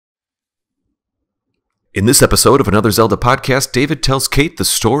In this episode of Another Zelda podcast, David tells Kate the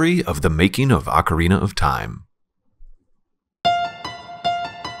story of the making of Ocarina of Time.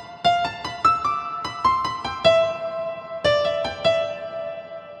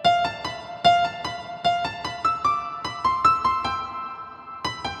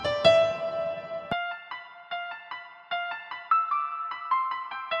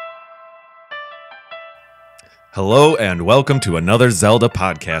 Hello and welcome to Another Zelda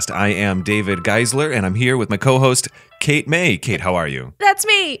podcast. I am David Geisler and I'm here with my co-host Kate May. Kate, how are you? That's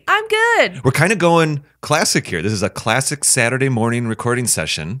me. I'm good. We're kind of going classic here. This is a classic Saturday morning recording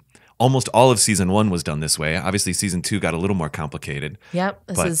session. Almost all of season 1 was done this way. Obviously, season 2 got a little more complicated. Yep,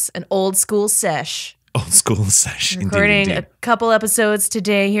 this is an old school sesh. Old school sesh. Recording indeed. a couple episodes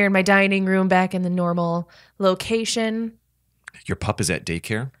today here in my dining room back in the normal location. Your pup is at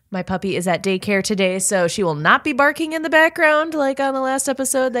daycare? My puppy is at daycare today, so she will not be barking in the background like on the last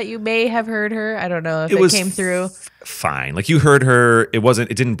episode that you may have heard her. I don't know if it came through. Fine. Like you heard her. It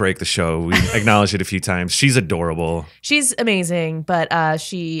didn't break the show. We acknowledged it a few times. She's adorable. She's amazing, but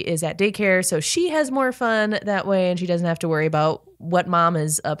she is at daycare, so she has more fun that way, and she doesn't have to worry about what mom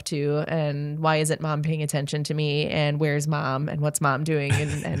is up to and why isn't mom paying attention to me and where's mom and what's mom doing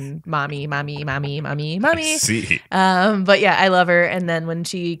and mommy. I see. But yeah, I love her. And then when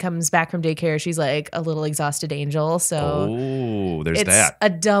she comes back from daycare, she's like a little exhausted angel. So there's it's that. a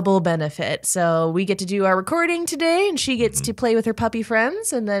double benefit. So we get to do our recording today and she gets to play with her puppy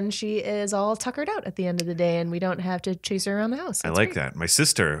friends. And then she is all tuckered out at the end of the day and we don't have to chase her around the house. I like that. My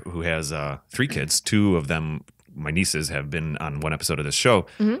sister, who has 3 kids, 2 of them, my nieces, have been on one episode of this show.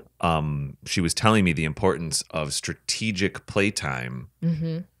 She was telling me the importance of strategic playtime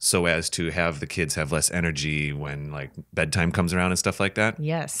so as to have the kids have less energy when like bedtime comes around and stuff like that.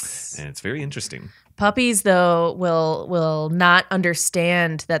 Yes. And it's very interesting. Puppies, though, will not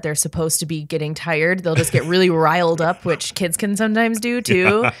understand that they're supposed to be getting tired. They'll just get really riled up, which kids can sometimes do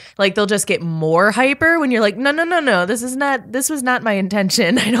too. Yeah. Like they'll just get more hyper when you're like, no, this was not my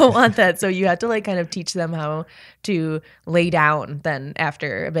intention. I don't want that. So you have to like kind of teach them how to lay down then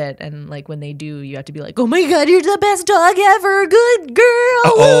after a bit. And like when they do, you have to be like, oh my God, you're the best dog ever. Good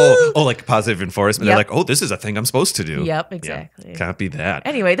girl. Like positive enforcement. Yep. They're like, oh, this is a thing I'm supposed to do. Yep, exactly. Yeah, copy that.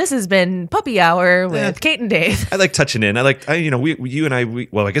 Anyway, this has been Puppy Hour with Kate and Dave. I like touching in. I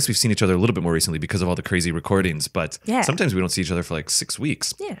guess we've seen each other a little bit more recently because of all the crazy recordings, but sometimes we don't see each other for like 6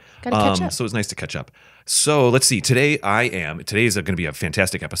 weeks. Yeah, gotta catch up. So it's nice to catch up. So let's see. Today is going to be a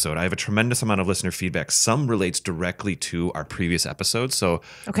fantastic episode. I have a tremendous amount of listener feedback. Some relates directly to our previous episodes. So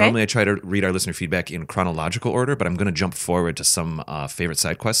normally I try to read our listener feedback in chronological order, but I'm going to jump forward to some favorite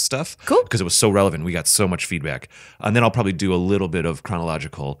side quest stuff. Cool. Because it was so relevant. We got so much feedback. And then I'll probably do a little bit of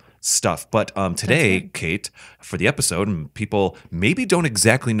chronological stuff. But today, Kate, for the episode, and people maybe don't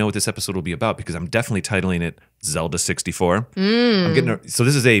exactly know what this episode will be about because I'm definitely titling it Zelda 64. So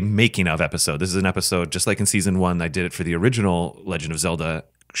this is a making of episode. This is an episode just like in season 1. I did it for the original Legend of Zelda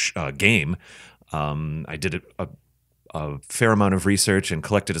game. I did a fair amount of research and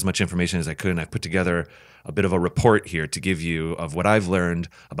collected as much information as I could, and I put together a bit of a report here to give you of what I've learned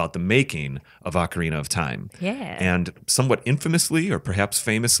about the making of Ocarina of Time. Yeah. And somewhat infamously, or perhaps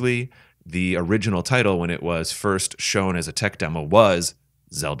famously, the original title when it was first shown as a tech demo was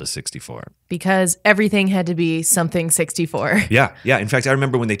Zelda 64. Because everything had to be something 64. Yeah. In fact, I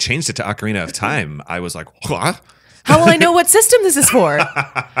remember when they changed it to Ocarina of Time, I was like, what? How will I know what system this is for?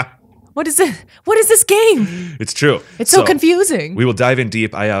 What is it? What is this game? It's true. It's so confusing. We will dive in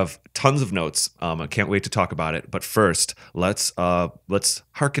deep. I have tons of notes. I can't wait to talk about it. But first, let's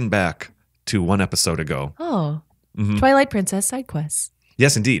harken back to 1 episode ago. Oh, Twilight Princess side quests.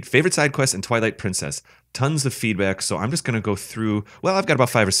 Yes, indeed. Favorite side quest and Twilight Princess. Tons of feedback. So I'm just going to go through. Well, I've got about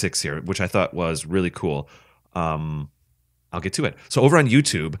 5 or 6 here, which I thought was really cool. I'll get to it. So over on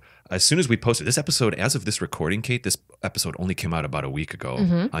YouTube, as soon as we posted this episode, as of this recording, Kate, this episode only came out about a week ago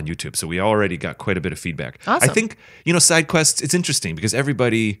on YouTube. So we already got quite a bit of feedback. Awesome. I think, side quests, it's interesting because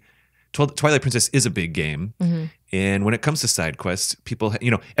Twilight Princess is a big game. And when it comes to side quests, people,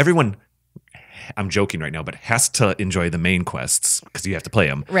 everyone, I'm joking right now, but has to enjoy the main quests because you have to play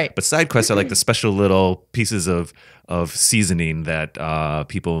them. Right. But side quests are like the special little pieces of seasoning that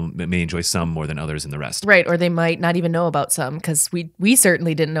people may enjoy some more than others in the rest. Right, or they might not even know about some because we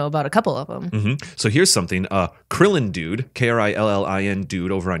certainly didn't know about a couple of them. So here's something. Krillin Dude, Krillin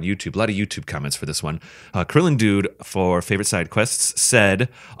Dude over on YouTube. A lot of YouTube comments for this one. Krillin Dude for favorite side quests said,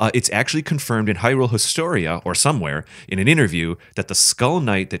 it's actually confirmed in Hyrule Historia or somewhere in an interview that the Skull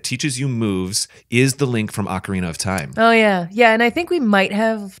Knight that teaches you moves is the Link from Ocarina of Time. Oh, yeah. Yeah, and I think we might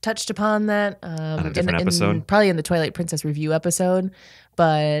have touched upon that on a different episode? probably in the Twilight Princess review episode.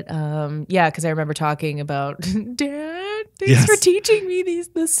 But yeah, because I remember talking about, Dad, thanks Yes. for teaching me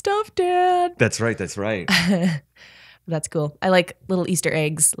this stuff, Dad. That's right. That's right. That's cool. I like little Easter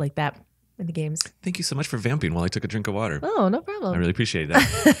eggs like that in the games. Thank you so much for vamping while I took a drink of water. Oh, no problem. I really appreciate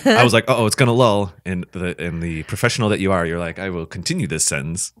that. I was like, oh, it's gonna lull, and the professional that you are, you're like, I will continue this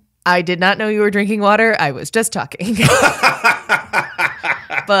sentence. I did not know you were drinking water. I was just talking.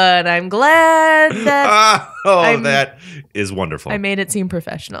 But I'm glad that that is wonderful. I made it seem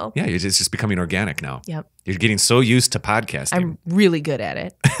professional. Yeah, it's just becoming organic now. Yep. You're getting so used to podcasting. I'm really good at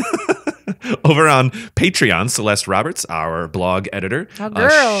it. Over on Patreon, Celeste Roberts, our blog editor. Oh,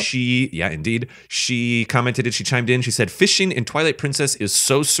 girl. She commented and she chimed in. She said, fishing in Twilight Princess is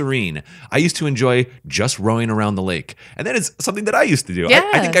so serene. I used to enjoy just rowing around the lake. And that is something that I used to do. Yeah.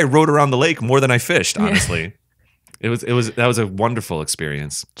 I think I rowed around the lake more than I fished, honestly. That was a wonderful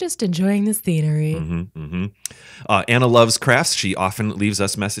experience. Just enjoying the scenery. Anna loves crafts. She often leaves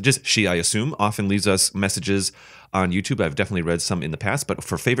us messages. I assume, often leaves us messages on YouTube. I've definitely read some in the past, but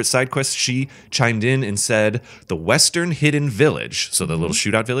for favorite side quests, she chimed in and said, the Western Hidden Village, so the little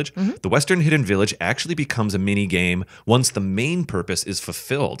shootout village, the Western Hidden Village actually becomes a mini game once the main purpose is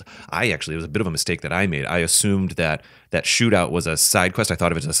fulfilled. It was a bit of a mistake that I made. I assumed that shootout was a side quest. I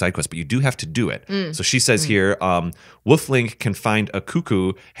thought of it as a side quest, but you do have to do it. So she says here, Wolflink can find a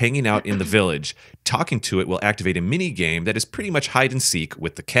cuckoo hanging out in the village. Talking to it will activate a mini game that is pretty much hide and seek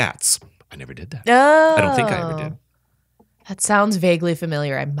with the cats. I never did that. Oh. I don't think I ever did. That sounds vaguely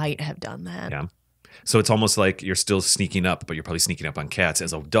familiar. I might have done that. Yeah. So it's almost like you're still sneaking up, but you're probably sneaking up on cats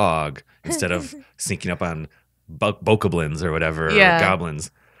as a dog instead of sneaking up on bokoblins or whatever, or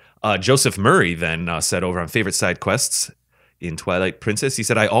goblins. Joseph Murray then said over on favorite side quests in Twilight Princess, he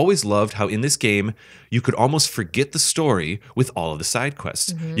said, I always loved how in this game you could almost forget the story with all of the side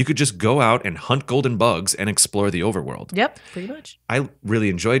quests. You could just go out and hunt golden bugs and explore the overworld. Yep, pretty much. I really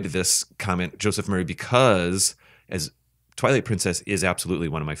enjoyed this comment, Joseph Murray, because as Twilight Princess is absolutely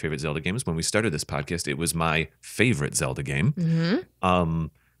one of my favorite Zelda games. When we started this podcast, it was my favorite Zelda game.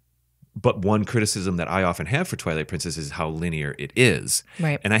 But one criticism that I often have for Twilight Princess is how linear it is.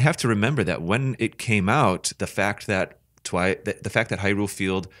 Right. And I have to remember that when it came out, the fact that Hyrule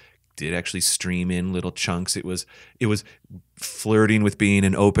Field did actually stream in little chunks. It was flirting with being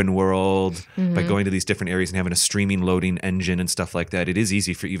an open world by going to these different areas and having a streaming loading engine and stuff like that. It is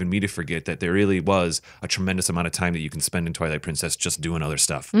easy for even me to forget that there really was a tremendous amount of time that you can spend in Twilight Princess just doing other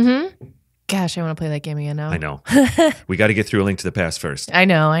stuff. Gosh, I want to play that game again now. I know. We got to get through A Link to the Past first. I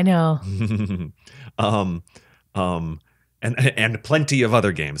know. And plenty of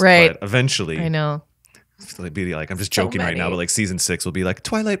other games. Right. But eventually. I know. It'll be like, I'm just joking right now, many. but like season 6 will be like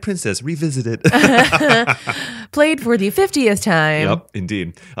Twilight Princess Revisited. Played for the 50th time. Yep,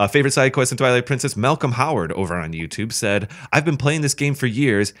 indeed. Favorite side quest in Twilight Princess, Malcolm Howard over on YouTube said, I've been playing this game for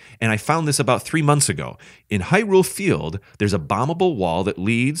years, and I found this about 3 months ago. In Hyrule Field, there's a bombable wall that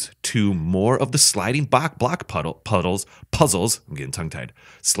leads to more of the sliding block puzzles. I'm getting tongue-tied.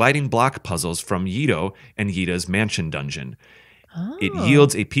 Sliding block puzzles from Yito and Yita's mansion dungeon. It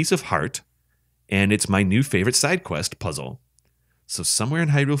yields a piece of heart, and it's my new favorite side quest puzzle. So somewhere in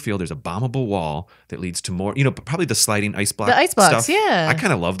Hyrule Field, there's a bombable wall that leads to more, probably the sliding ice block. The ice blocks, stuff. yeah. I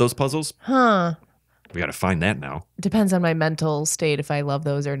kind of love those puzzles. Huh. We got to find that now. Depends on my mental state if I love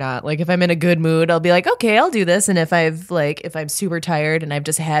those or not. Like if I'm in a good mood, I'll be like, okay, I'll do this. And if I'm super tired and I've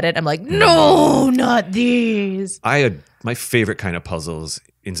just had it, I'm like, no, not these. My favorite kind of puzzles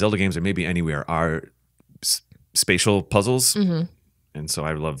in Zelda games or maybe anywhere are spatial puzzles. And so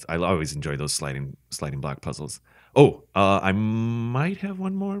I always enjoy those sliding block puzzles. Oh, I might have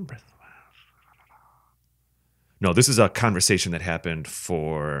one more. No, this is a conversation that happened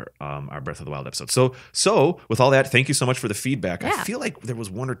for our Breath of the Wild episode. So with all that, thank you so much for the feedback. Yeah. I feel like there was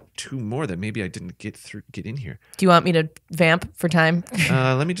one or two more that maybe I didn't get in here. Do you want me to vamp for time?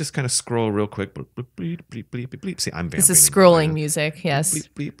 Let me just kind of scroll real quick. Bleep, bleep, bleep, bleep, bleep, bleep. See, I'm vamping. This is scrolling music. Yes.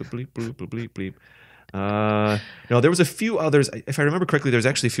 Bleep, bleep, bleep, bleep, bleep, bleep. No, there was a few others. If I remember correctly, there's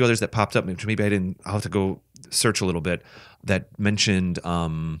actually a few others that popped up, which maybe I didn't. I'll have to go search a little bit. That mentioned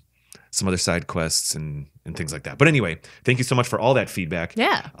some other side quests and things like that. But anyway, thank you so much for all that feedback.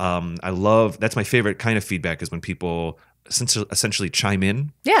 Yeah. That's my favorite kind of feedback is when people essentially chime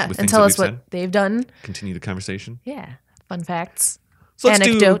in. Yeah, with and things tell that us we've what said. they've done. Continue the conversation. Yeah, fun facts. So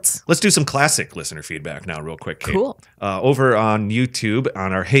Anecdotes. Let's do some classic listener feedback now, real quick, Kate. Cool. Over on YouTube,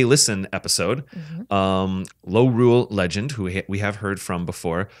 on our Hey Listen episode, Low Rule Legend, who we have heard from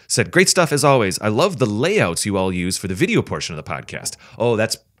before, said, "Great stuff as always. I love the layouts you all use for the video portion of the podcast." Oh,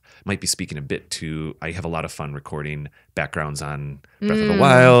 that's might be speaking a bit to. I have a lot of fun recording backgrounds on Breath of the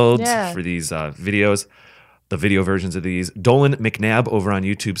Wild for these videos. the video versions of these. Dolan McNabb over on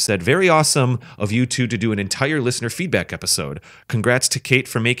YouTube said, very awesome of you two to do an entire listener feedback episode. Congrats to Kate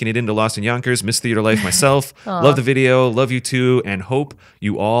for making it into Lost in Yonkers. Miss theater life myself. Love the video. Love you too. And hope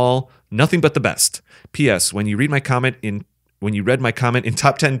you all nothing but the best. P.S. When you read my comment in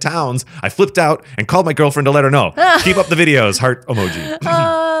top 10 towns, I flipped out and called my girlfriend to let her know. Keep up the videos. Heart emoji. Oh,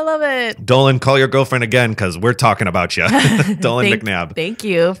 I love it. Dolan, call your girlfriend again because we're talking about you. Dolan McNabb. Thank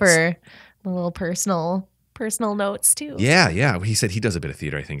you for the little personal notes too. Yeah. He said he does a bit of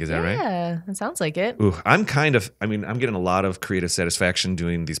theater, I think. Is that right? Yeah, it sounds like it. Ooh, I'm getting a lot of creative satisfaction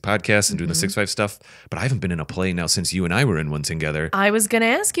doing these podcasts and doing the 6-5 stuff, but I haven't been in a play now since you and I were in one together. I was going to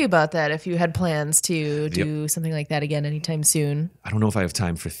ask you about that, if you had plans to do something like that again anytime soon. I don't know if I have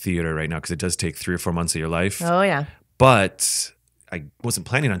time for theater right now because it does take 3 or 4 months of your life. Oh, yeah. But I wasn't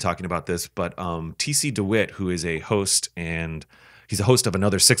planning on talking about this, but T.C. DeWitt, who is a host and he's a host of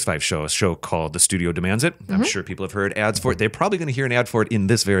another 6-5 show, a show called The Studio Demands It. I'm sure people have heard ads for it. They're probably going to hear an ad for it in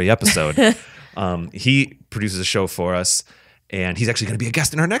this very episode. He produces a show for us, and he's actually going to be a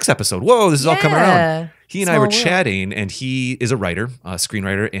guest in our next episode. Whoa, this is all coming around. He and I were chatting, and he is a writer, a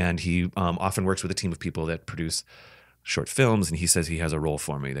screenwriter, and he often works with a team of people that produce short films, and he says he has a role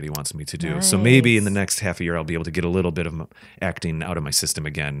for me that he wants me to do. Nice. So maybe in the next half a year, I'll be able to get a little bit of acting out of my system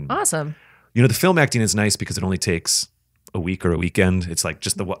again. Awesome. You know, the film acting is nice because it only takes a week or a weekend. It's like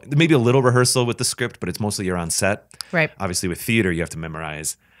just maybe a little rehearsal with the script, but it's mostly you're on set. Right. Obviously with theater, you have to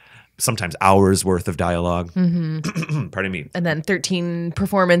memorize sometimes hours worth of dialogue. Pardon me. And then 13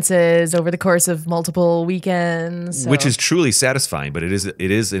 performances over the course of multiple weekends. Which is truly satisfying, but it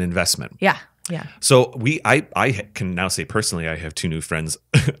is an investment. Yeah. Yeah. So I can now say personally, I have 2 new friends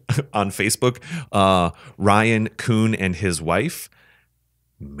on Facebook, Ryan Kuhn and his wife,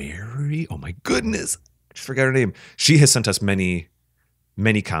 Mary. Oh my goodness. I just forgot her name. She has sent us many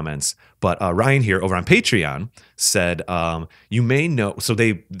comments, but Ryan here over on Patreon said, you may know, so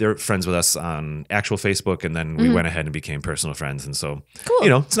they're friends with us on actual Facebook, and then we went ahead and became personal friends. And so,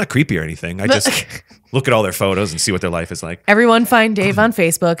 cool. It's not creepy or anything. I just look at all their photos and see what their life is like. Everyone find Dave on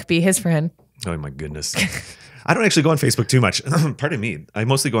Facebook, be his friend. Oh my goodness. I don't actually go on Facebook too much. Pardon me. I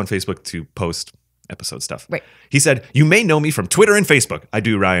mostly go on Facebook to post episode stuff. Right. He said, you may know me from Twitter and Facebook. I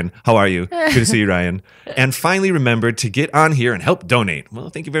do, Ryan. How are you? Good to see you, Ryan. And finally remembered to get on here and help donate. Well,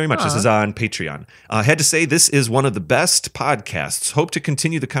 thank you very much. This is on Patreon. I had to say this is one of the best podcasts. Hope to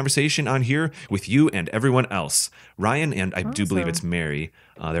continue the conversation on here with you and everyone else. Ryan and I do believe it's Mary,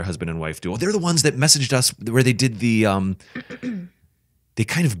 their husband and wife duo. They're the ones that messaged us where they did the... They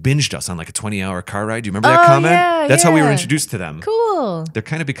kind of binged us on like a 20-hour car ride. Do you remember that comment? Yeah, That's how we were introduced to them. Cool. They're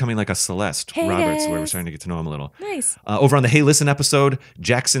kind of becoming like a Celeste Roberts, where we're starting to get to know them a little. Nice. Over on the Hey Listen episode,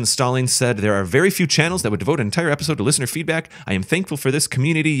 Jackson Stalling said, there are very few channels that would devote an entire episode to listener feedback. I am thankful for this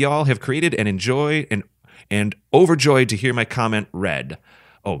community y'all have created and enjoy and overjoyed to hear my comment read.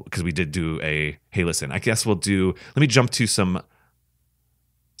 Oh, because we did do a Hey Listen. I guess let me jump to some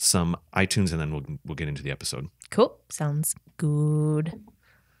iTunes, and then we'll get into the episode. Cool. Sounds good.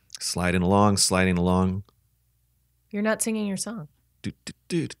 Sliding along. You're not singing your song.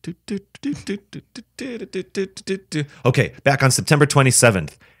 Okay, back on September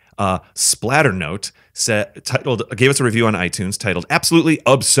 27th, Splatternote gave us a review on iTunes titled "Absolutely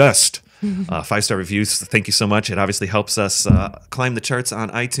Obsessed." 5-star reviews. Thank you so much. It obviously helps us climb the charts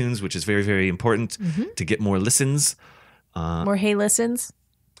on iTunes, which is very, very important to get more listens. More Hey Listens.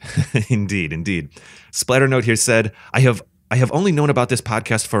 Indeed. Splatternote here said, I have only known about this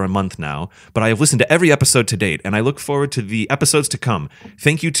podcast for a month now, but I have listened to every episode to date, and I look forward to the episodes to come.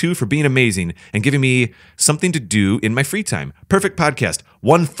 Thank you, too, for being amazing and giving me something to do in my free time. Perfect podcast.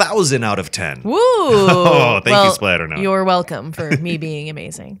 1,000 out of 10. Woo! Oh, thank you, Splatternote. You're welcome for me being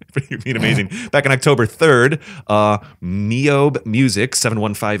amazing. For you being amazing. Back on October 3rd, Meob Music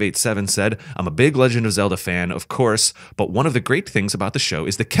 71587 said, I'm a big Legend of Zelda fan, of course, but one of the great things about the show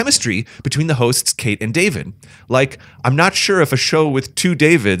is the chemistry between the hosts, Kate and David. Like, I'm not sure if a show with 2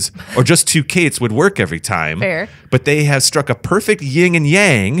 Davids or just 2 Kates would work every time. Fair. But they have struck a perfect yin and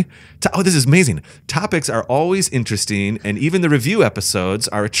yang. Oh, this is amazing. Topics are always interesting, and even the review episodes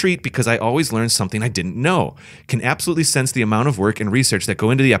are a treat because I always learn something I didn't know. Can absolutely sense the amount of work and research that go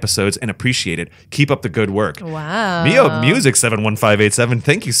into the episodes and appreciate it. Keep up the good work. Wow. Mio Music 71587,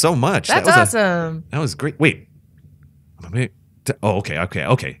 thank you so much. That's awesome. That was great. Wait. Oh,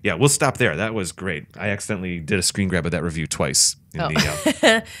 okay. Yeah, we'll stop there. That was great. I accidentally did a screen grab of that review twice.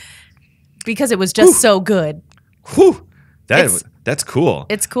 Because it was just so good. Whew. That's cool.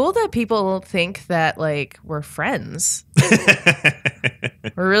 It's cool that people think that, like, we're friends.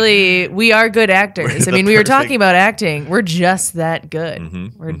 We are good actors. I mean, we were talking about acting. We're just that good.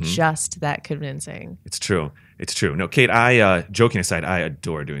 Mm-hmm, We're just that convincing. It's true. It's true. No, Kate, I, joking aside, I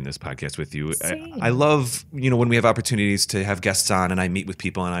adore doing this podcast with you. I love, when we have opportunities to have guests on and I meet with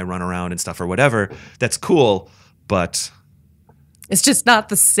people and I run around and stuff or whatever. That's cool, but it's just not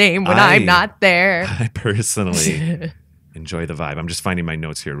the same when I'm not there. I personally enjoy the vibe. I'm just finding my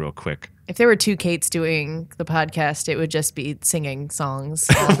notes here real quick. If there were two Kates doing the podcast, it would just be singing songs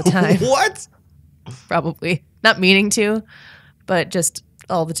all the time. What? Probably. Not meaning to, but just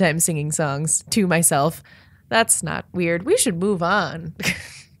all the time singing songs to myself. That's not weird. We should move on.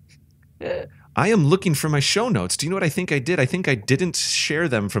 I am looking for my show notes. Do you know what I think I did? I think I didn't share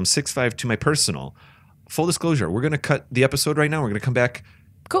them from 6.5 to my personal. Full disclosure, we're going to cut the episode right now. We're going to come back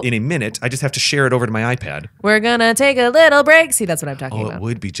in a minute. I just have to share it over to my iPad. We're going to take a little break. See, that's what I'm talking about. Oh, it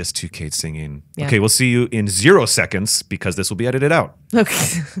would be just two Kates singing. Yeah. Okay, we'll see you in 0 seconds because this will be edited out.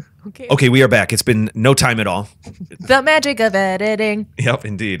 Okay. Okay, we are back. It's been no time at all. The magic of editing. Yep,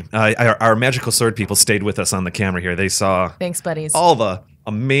 indeed. Our magical sword people stayed with us on the camera here. They saw Thanks, buddies. all the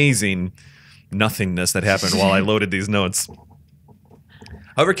amazing nothingness that happened while I loaded these notes.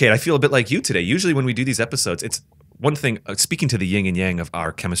 However, Kate, I feel a bit like you today. Usually when we do these episodes, it's one thing, speaking to the yin and yang of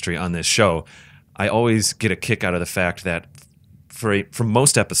our chemistry on this show, I always get a kick out of the fact that for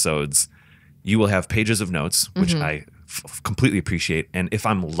most episodes, you will have pages of notes, which I completely appreciate. And if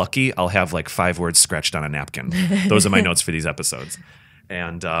I'm lucky, I'll have like 5 words scratched on a napkin. Those are my notes for these episodes.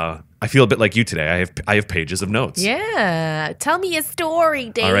 And I feel a bit like you today. I have pages of notes. Yeah. Tell me a story,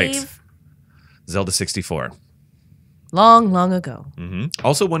 Dave. All right. Zelda 64. Long, long ago.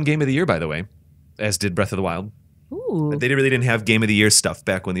 Also won Game of the Year, by the way, as did Breath of the Wild. Ooh. They really didn't have Game of the Year stuff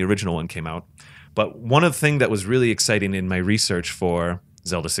back when the original one came out. But one of the things that was really exciting in my research for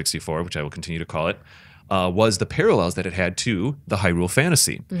Zelda 64, which I will continue to call it, was the parallels that it had to the Hyrule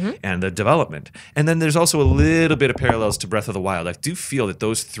Fantasy and the development. And then there's also a little bit of parallels to Breath of the Wild. I do feel that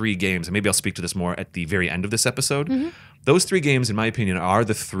those 3 games, and maybe I'll speak to this more at the very end of this episode, those 3 games, in my opinion, are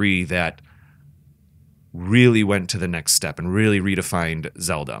the 3 that really went to the next step and really redefined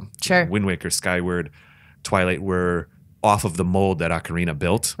Zelda. Sure. Wind Waker, Skyward, Twilight were off of the mold that Ocarina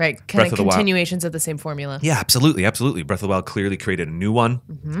built. Right, kind of continuations of the same formula. Yeah, absolutely, absolutely. Breath of the Wild clearly created a new one.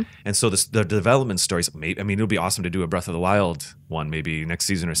 And so the development stories, it'll be awesome to do a Breath of the Wild one maybe next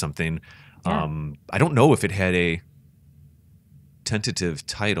season or something. Yeah. I don't know if it had a tentative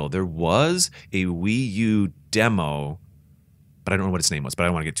title. There was a Wii U demo, but I don't know what its name was, but I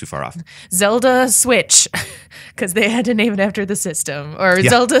don't want to get too far off. Zelda Switch, because they had to name it after the system. Or Yeah.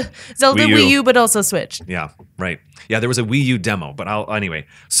 Zelda Wii U, but also Switch. Yeah, right. Yeah, there was a Wii U demo, but anyway.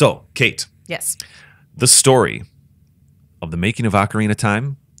 So, Kate, Yes. the story of the making of Ocarina of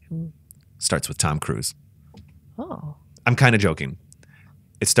Time starts with Tom Cruise. Oh. I'm kind of joking.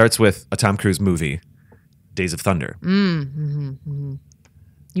 It starts with a Tom Cruise movie, Days of Thunder.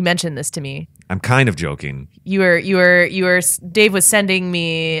 You mentioned this to me. I'm kind of joking. Dave was sending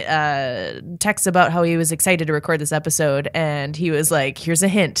me texts about how he was excited to record this episode, and he was like, here's a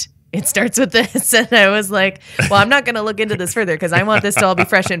hint. It starts with this. And I was like, well, I'm not going to look into this further because I want this to all be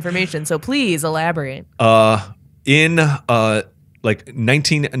fresh information. So please elaborate. In like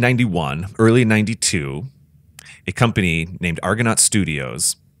 1991, early 92, a company named Argonaut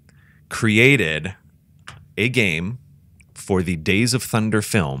Studios created a game for the Days of Thunder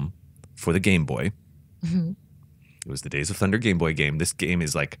film for the Game Boy. It was the Days of Thunder Game Boy game. This game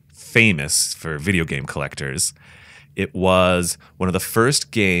is like famous for video game collectors. It was one of the first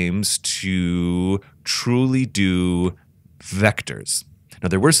games to truly do vectors. Now,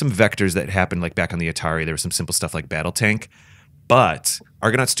 there were some vectors that happened like back on the Atari. There was some simple stuff like Battle Tank. But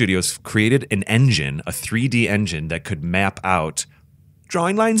Argonaut Studios created an engine, a 3D engine that could map out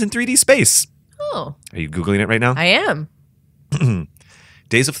drawing lines in 3D space. Oh. Are you Googling it right now? I am.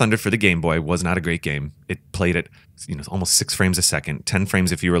 Days of Thunder for the Game Boy was not a great game. It played at almost 6 frames a second, 10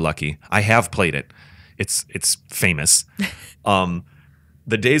 frames if you were lucky. I have played it. It's famous. The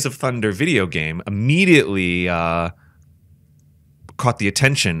Days of Thunder video game immediately caught the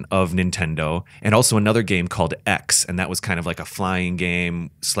attention of Nintendo, and also another game called X, and that was kind of like a flying game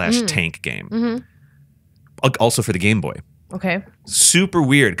 / tank game. Also for the Game Boy. Okay. Super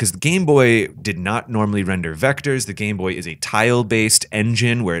weird because the Game Boy did not normally render vectors. The Game Boy is a tile-based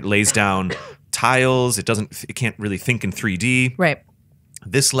engine where it lays down tiles. It can't really think in 3D. Right.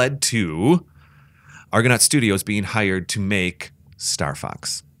 This led to Argonaut Studios being hired to make Star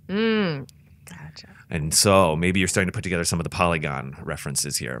Fox. Gotcha. And so maybe you're starting to put together some of the Polygon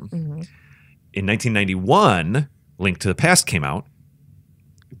references here. In 1991, Link to the Past came out,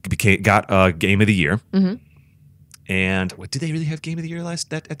 got a Game of the Year. And what did they really have Game of the Year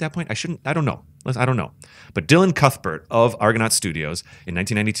at that point? I don't know. I don't know. But Dylan Cuthbert of Argonaut Studios in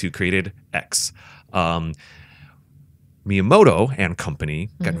 1992 created X. Miyamoto and company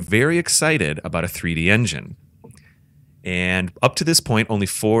got very excited about a 3D engine. And up to this point, only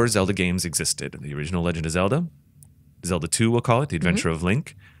 4 Zelda games existed. The original Legend of Zelda, Zelda 2, we'll call it, The Adventure of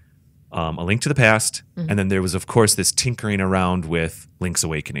Link, A Link to the Past, and then there was, of course, this tinkering around with Link's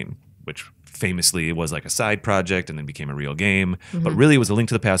Awakening, which famously was like a side project and then became a real game. But really, it was A Link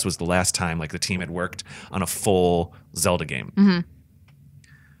to the Past was the last time like the team had worked on a full Zelda game.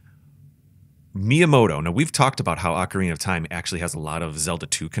 Miyamoto, now we've talked about how Ocarina of Time actually has a lot of Zelda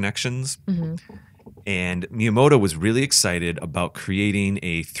 2 connections. And Miyamoto was really excited about creating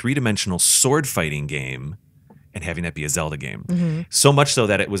a 3-dimensional sword fighting game and having that be a Zelda game. So much so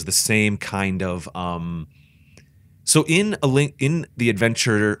that it was the same kind of so in The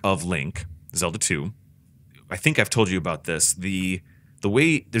Adventure of Link, Zelda 2, I think I've told you about this. The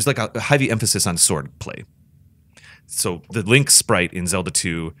way there's like a heavy emphasis on sword play. So the Link sprite in Zelda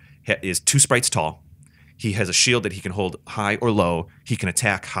 2 is 2 sprites tall. He has a shield that he can hold high or low. He can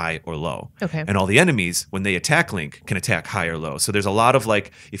attack high or low. Okay. And all the enemies, when they attack Link, can attack high or low. So there's a lot of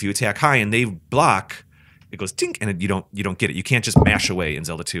like, if you attack high and they block, it goes tink, and you don't get it. You can't just mash away in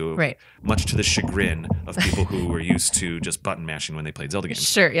Zelda 2. Right. Much to the chagrin of people who were used to just button mashing when they played Zelda games.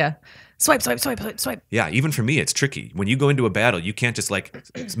 Sure, yeah. Swipe, swipe, swipe, swipe, swipe. Yeah, even for me, it's tricky. When you go into a battle, you can't just like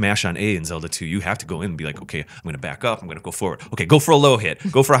smash on A in Zelda 2. You have to go in and be like, okay, I'm going to back up. I'm going to go forward. Okay, go for a low hit.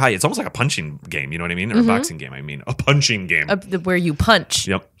 Go for a high. It's almost like a punching game. You know what I mean? Or a boxing game. I mean, a punching game. Where you punch.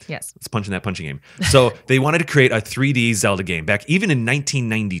 Yep. Yes. It's punching that punching game. So they wanted to create a 3D Zelda game back even in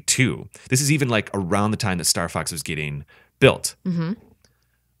 1992. This is even like around the time that Star Fox was getting built.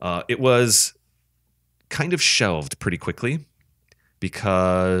 It was kind of shelved pretty quickly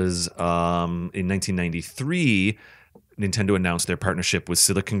because in 1993, Nintendo announced their partnership with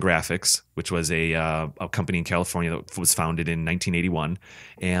Silicon Graphics, which was a company in California that was founded in 1981,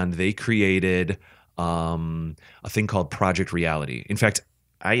 and they created a thing called Project Reality. In fact,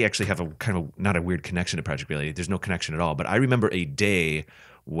 I actually have a kind of not a weird connection to Project Reality. There's no connection at all, but I remember a day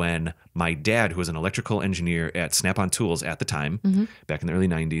when my dad, who was an electrical engineer at Snap-on Tools at the time, back in the early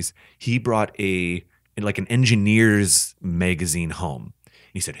 90s, he brought an engineer's magazine home.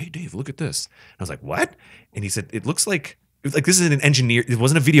 And he said, "Hey, Dave, look at this." And I was like, "What?" And he said, "It looks like this is an engineer. It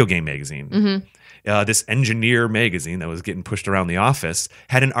wasn't a video game magazine. This engineer magazine that was getting pushed around the office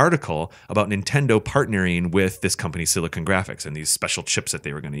had an article about Nintendo partnering with this company, Silicon Graphics, and these special chips that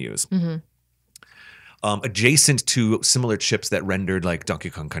they were going to use." Adjacent to similar chips that rendered like Donkey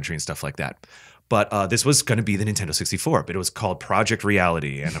Kong Country and stuff like that. But this was going to be the Nintendo 64, but it was called Project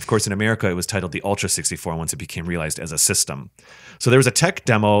Reality. And of course, in America, it was titled the Ultra 64 once it became realized as a system. So there was a tech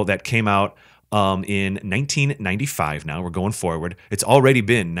demo that came out in 1995 now. We're going forward. It's already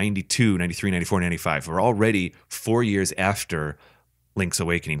been 92, 93, 94, 95. We're already 4 years after Link's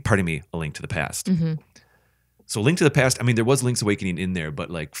Awakening. Pardon me, A Link to the Past. So Link to the Past, I mean, there was Link's Awakening in there, but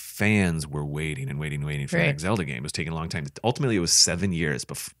like fans were waiting and waiting for the next Zelda game. It was taking a long time. Ultimately, it was 7 years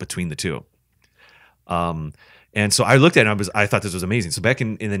between the two. And so I looked at it and I thought this was amazing. So back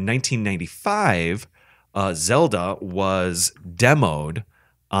in the 1995, Zelda was demoed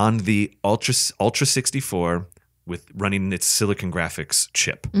on the Ultra 64 with running its Silicon Graphics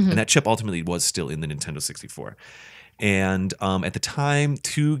chip. And that chip ultimately was still in the Nintendo 64. And at the time,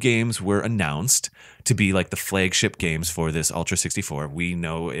 2 games were announced to be like the flagship games for this Ultra 64. We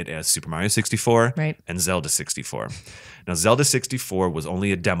know it as Super Mario 64 and Zelda 64. Now, Zelda 64 was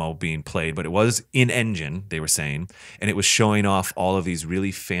only a demo being played, but it was in-engine, they were saying, and it was showing off all of these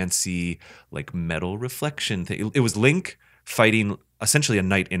really fancy like metal reflection things. It was Link fighting essentially a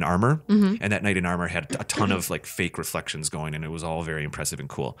knight in armor, and that knight in armor had a ton of like fake reflections going, and it was all very impressive and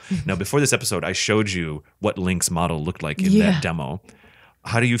cool. Now, before this episode, I showed you what Link's model looked like in that demo.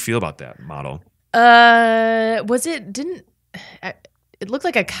 How do you feel about that model? It looked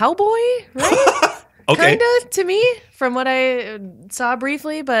like a cowboy, right? Okay. Kind of to me, from what I saw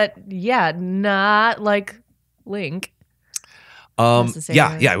briefly, but yeah, not like Link.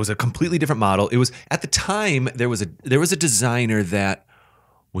 Yeah, it was a completely different model. It was at the time there was a designer that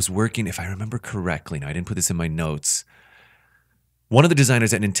was working, if I remember correctly. Now I didn't put this in my notes. One of the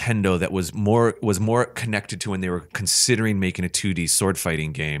designers at Nintendo that was more connected to when they were considering making a 2D sword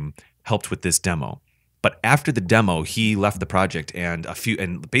fighting game helped with this demo. But after the demo, he left the project, and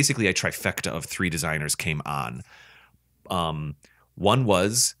basically a trifecta of 3 designers came on. One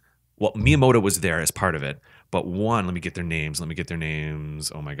was, Miyamoto was there as part of it, but one, let me get their names. Oh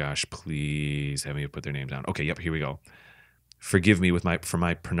my gosh, please have me put their names down. Okay, yep, here we go. Forgive me for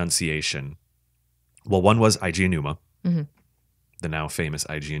my pronunciation. Well, one was IG Enuma, Mhm. the now famous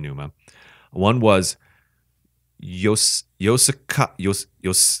IG Enuma. One was Yoshioka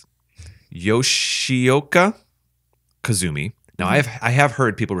Kazumi. Now, I have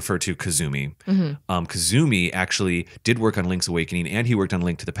heard people refer to Kazumi. Mhm. Kazumi actually did work on Link's Awakening, and he worked on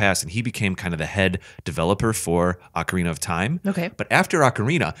Link to the Past, and he became kind of the head developer for Ocarina of Time. Okay. But after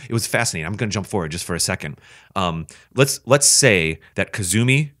Ocarina, it was fascinating. I'm going to jump forward just for a second. Let's say that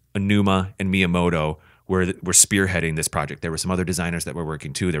Kazumi, Enuma, and Miyamoto were spearheading this project. There were some other designers that were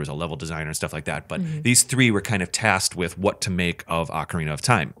working too. There was a level designer and stuff like that. But these three were kind of tasked with what to make of Ocarina of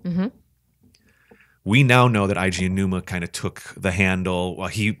Time. Mm-hmm. We now know that IG Enuma kind of took the handle. Well,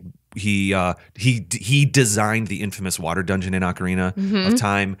 he designed the infamous water dungeon in Ocarina of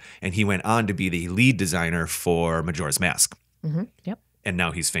Time, and he went on to be the lead designer for Majora's Mask. Mm-hmm. Yep. And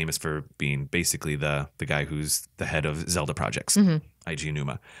now he's famous for being basically the guy who's the head of Zelda projects, IG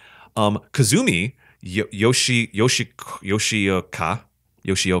Enuma. Kazumi, Yoshioka.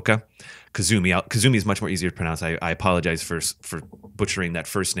 Kazumi is much more easier to pronounce. I apologize for butchering that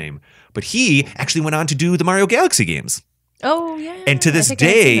first name. But he actually went on to do the Mario Galaxy games. Oh, yeah. And to I this think I've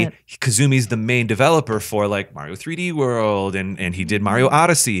seen day, that. Kazumi's the main developer for like Mario 3D World, and he did Mario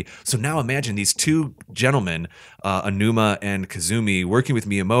Odyssey. So now imagine these two gentlemen, Enuma and Kazumi, working with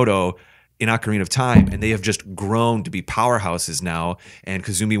Miyamoto in Ocarina of Time, and they have just grown to be powerhouses now. And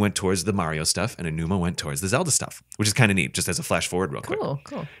Kazumi went towards the Mario stuff, and Enuma went towards the Zelda stuff, which is kind of neat, just as a flash forward real quick. Cool.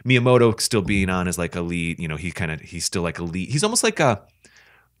 Miyamoto still being on as like a lead, he's still like a lead. He's almost like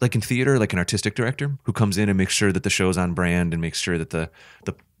in theater, like an artistic director who comes in and makes sure that the show's on brand and makes sure that the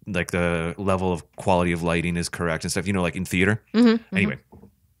level of quality of lighting is correct and stuff, like in theater. Anyway.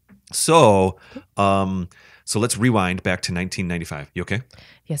 So let's rewind back to 1995. You okay?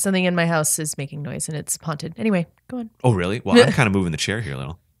 Yeah, something in my house is making noise and it's haunted. Anyway, go on. Oh, really? Well, I'm kind of moving the chair here a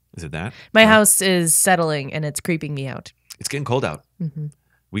little. Is it that? My house is settling and it's creeping me out. It's getting cold out. Mm-hmm.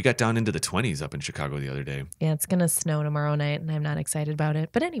 We got down into the 20s up in Chicago the other day. Yeah, it's going to snow tomorrow night and I'm not excited about it.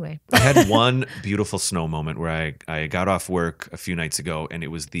 But anyway. I had one beautiful snow moment where I got off work a few nights ago and it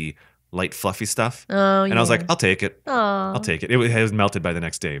was the light fluffy stuff. Oh, and I was like, I'll take it. Aw. I'll take it. It was melted by the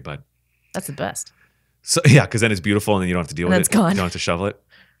next day, but. That's the best. So yeah, because then it's beautiful and then you don't have to deal with it. It's gone. You don't have to shovel it.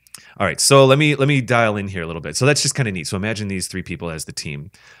 All right, so let me dial in here a little bit. So that's just kind of neat. So imagine these three people as the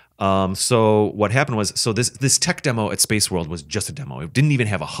team. So what happened was, this tech demo at Space World was just a demo. It didn't even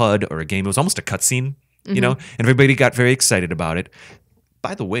have a HUD or a game. It was almost a cutscene, and everybody got very excited about it.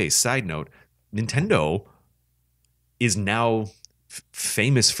 By the way, side note, Nintendo is now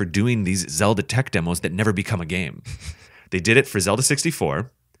famous for doing these Zelda tech demos that never become a game. They did it for Zelda 64.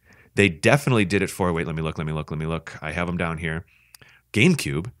 They definitely did it for, wait, let me look. I have them down here.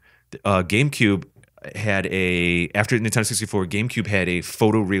 GameCube. GameCube had after Nintendo 64, GameCube had a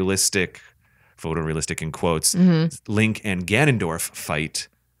photorealistic in quotes, Link and Ganondorf fight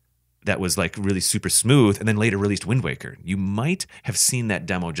that was like really super smooth, and then later released Wind Waker. You might have seen that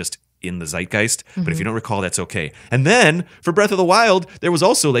demo just in the zeitgeist, but if you don't recall, that's okay. And then for Breath of the Wild, there was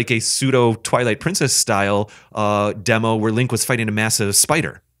also like a pseudo Twilight Princess style demo where Link was fighting a massive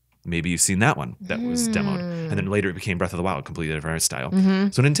spider. Maybe you've seen that one that was demoed. And then later it became Breath of the Wild, completely different art style.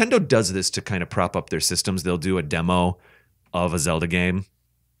 So Nintendo does this to kind of prop up their systems. They'll do a demo of a Zelda game,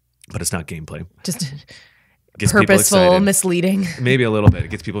 but it's not gameplay. Just Gets people purposeful, excited. misleading. Maybe a little bit. It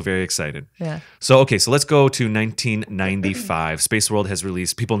gets people very excited. Yeah. So let's go to 1995. Space World has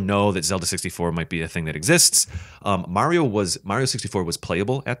released. People know that Zelda 64 might be a thing that exists. Mario 64 was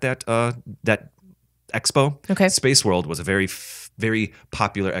playable at that expo. Okay. Space World was a very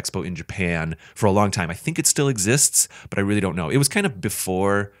popular expo in Japan for a long time. I think it still exists, but I really don't know. It was kind of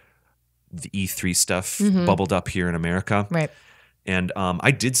before the E3 stuff bubbled up here in America. Right. And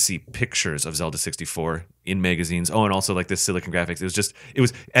I did see pictures of Zelda 64 in magazines. Oh, and also like this Silicon Graphics. It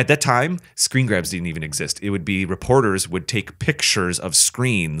was at that time, screen grabs didn't even exist. It would be reporters would take pictures of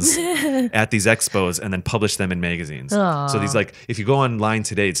screens at these expos and then publish them in magazines. Aww. So these like, if you go online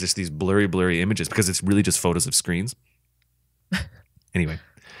today, it's just these blurry images because it's really just photos of screens. Anyway,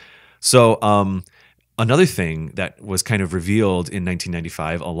 so another thing that was kind of revealed in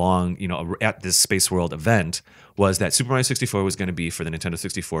 1995 at this Space World event was that Super Mario 64 was going to be for the Nintendo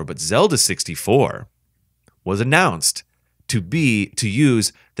 64, but Zelda 64 was announced to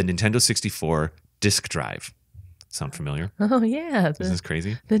use the Nintendo 64 disk drive. Sound familiar? Oh, yeah. Isn't this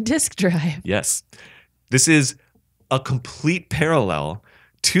crazy? The disk drive. Yes. This is a complete parallel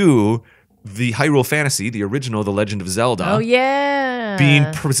to the Hyrule Fantasy, the original The Legend of Zelda, Oh yeah, being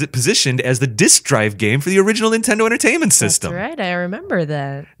positioned as the disc drive game for the original Nintendo Entertainment System. That's right. I remember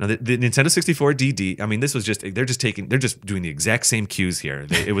that. Now, the Nintendo 64 DD, I mean, this was just, they're just doing the exact same cues here.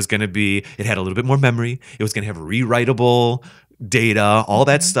 It was going to be, it had a little bit more memory. It was going to have rewritable data, all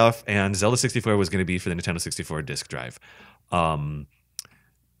that stuff. And Zelda 64 was going to be for the Nintendo 64 disc drive.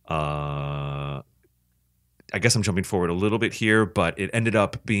 I guess I'm jumping forward a little bit here, but they ended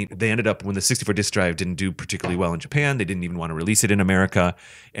up when the 64 disc drive didn't do particularly well in Japan, they didn't even want to release it in America,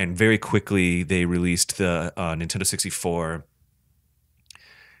 and very quickly they released the Nintendo 64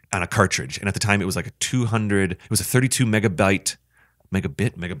 on a cartridge. And at the time it was like a 32 megabyte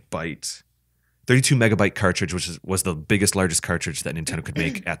 32 megabyte cartridge, which was the largest cartridge that Nintendo could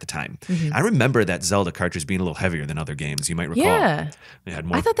make at the time. I remember that Zelda cartridge being a little heavier than other games. You might recall. Yeah, it had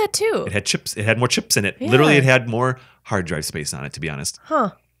more. I thought that too. It had chips. It had more chips in it. Yeah. Literally, it had more hard drive space on it. To be honest.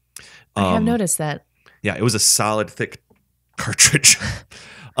 Huh. I have noticed that. Yeah, it was a solid, thick cartridge.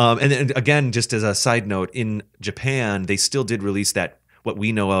 And then again, just as a side note, in Japan, they still did release that, what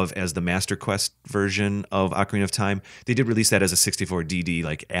we know of as the Master Quest version of Ocarina of Time. They did release that as a 64DD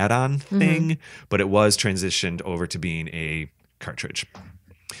like add-on thing, but it was transitioned over to being a cartridge.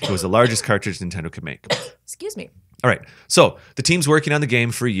 It was the largest cartridge Nintendo could make. Excuse me. All right, so the team's working on the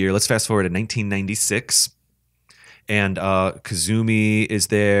game for a year. Let's fast forward to 1996. And Kazumi is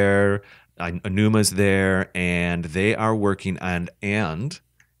there, Anuma's there, and they are working on, and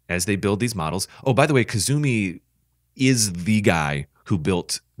as they build these models. Oh, by the way, Kazumi is the guy who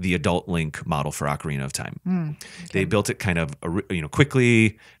built the adult Link model for Ocarina of Time. Okay. They built it kind of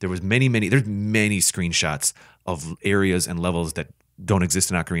quickly. There's many screenshots of areas and levels that don't exist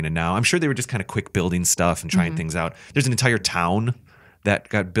in Ocarina now. I'm sure they were just kind of quick building stuff and trying things out. There's an entire town that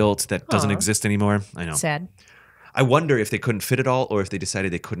got built that doesn't exist anymore. I know. Sad. I wonder if they couldn't fit it all, or if they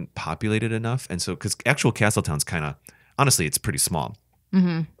decided they couldn't populate it enough. And so, because actual Castletown's kind of, honestly, it's pretty small.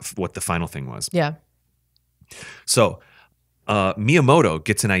 What the final thing was. Yeah. So Miyamoto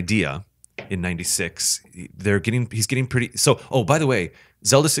gets an idea in '96. He's getting pretty. So, oh, by the way,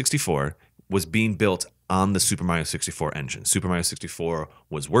 Zelda 64 was being built on the Super Mario 64 engine. Super Mario 64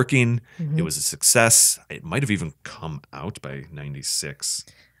 was working. It was a success. It might have even come out by '96.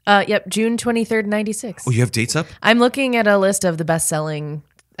 Yep, June 23rd, 96. Oh, you have dates up? I'm looking at a list of the best-selling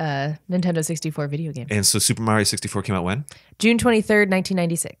Nintendo 64 video games. And so Super Mario 64 came out when? June 23rd,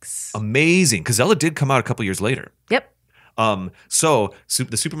 1996. Amazing, because Zelda did come out a couple years later. Yep. So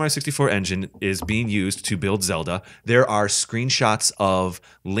the Super Mario 64 engine is being used to build Zelda. There are screenshots of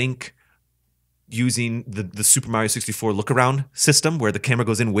Link using the Super Mario 64 look-around system where the camera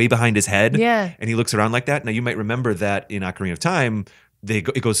goes in way behind his head. Yeah. And he looks around like that. Now, you might remember that in Ocarina of Time,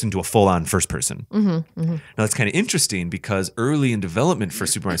 it goes into a full-on first person. Now, that's kind of interesting because early in development for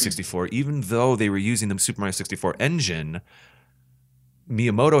Super Mario 64, even though they were using the Super Mario 64 engine,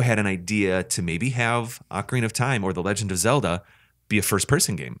 Miyamoto had an idea to maybe have Ocarina of Time or The Legend of Zelda be a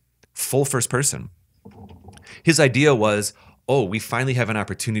first-person game, full first person. His idea was, oh, we finally have an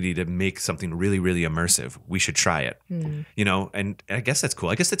opportunity to make something really, really immersive. We should try it. And I guess that's cool.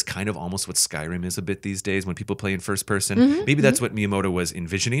 I guess that's kind of almost what Skyrim is a bit these days when people play in first person. Maybe that's what Miyamoto was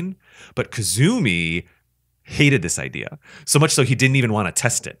envisioning. But Kazumi hated this idea, so much so he didn't even want to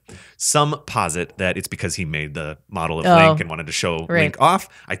test it. Some posit that it's because he made the model of Link and wanted to show Link off.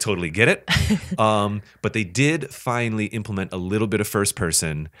 I totally get it. But they did finally implement a little bit of first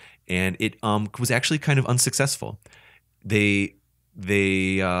person, and it was actually kind of unsuccessful. They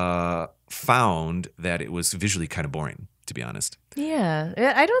found that it was visually kind of boring, to be honest. Yeah,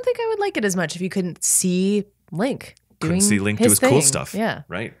 I don't think I would like it as much if you couldn't see Link doing Couldn't see Link do his cool stuff. Yeah,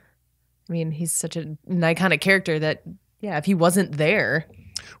 right. I mean, he's such an iconic character that, yeah, if he wasn't there.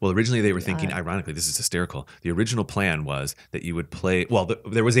 Well, originally they were thinking, ironically, this is hysterical. The original plan was that you would play,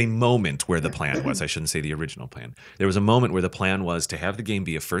 there was a moment where the plan was, I shouldn't say the original plan. There was a moment where the plan was to have the game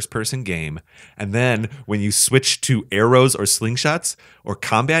be a first-person game, and then when you switch to arrows or slingshots or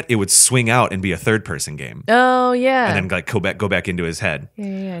combat, it would swing out and be a third-person game. Oh, yeah. And then like go back into his head.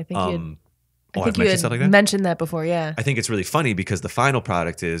 Yeah, I think I think you had mentioned that before, yeah. I think it's really funny because the final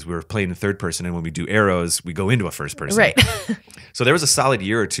product is we're playing in third person, and when we do arrows, we go into a first person. Right. So there was a solid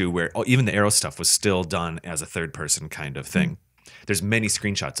year or two where even the arrow stuff was still done as a third person kind of thing. There's many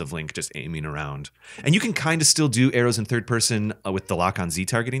screenshots of Link just aiming around. And you can kind of still do arrows in third person with the lock-on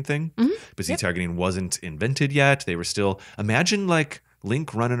Z-targeting thing. But Z-targeting wasn't invented yet. They were still, imagine like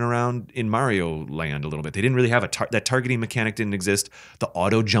Link running around in Mario Land a little bit. They didn't really have that targeting mechanic didn't exist. The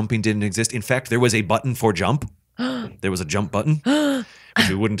auto jumping didn't exist. In fact, there was a button for jump. There was a jump button, which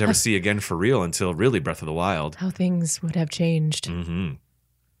we wouldn't ever see again for real until really Breath of the Wild. How things would have changed.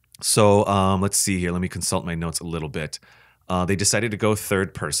 So let's see here. Let me consult my notes a little bit. They decided to go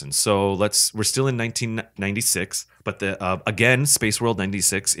third person. So we're still in 1996, but again, Space World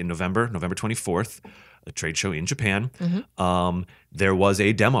 96 in November 24th, a trade show in Japan. There was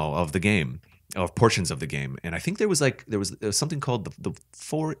a demo of the game, of portions of the game, and I think there was something called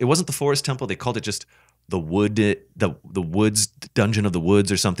it wasn't the Forest Temple. They called it just the woods dungeon of the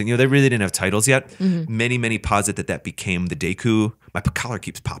woods or something. They really didn't have titles yet. Many posit that became the Deku. My collar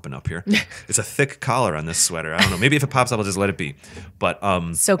keeps popping up here. It's a thick collar on this sweater. I don't know. Maybe if it pops up, I'll just let it be. But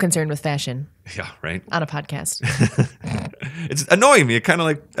so concerned with fashion. Yeah, right. On a podcast. It's annoying me. It kind of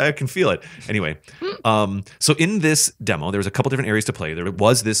like I can feel it. Anyway, so in this demo, there was a couple different areas to play. There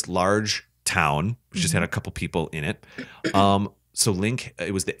was this large town, which just had a couple people in it. So Link,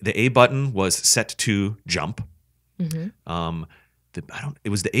 it was the A button was set to jump. It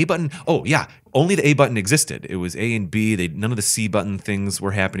was the A button. Oh yeah, only the A button existed. It was A and B. None of the C button things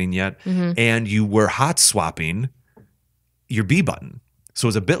were happening yet, and you were hot swapping your B button. So it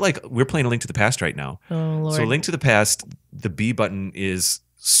was a bit like we're playing A Link to the Past right now. Oh Lord. So A Link to the Past, the B button is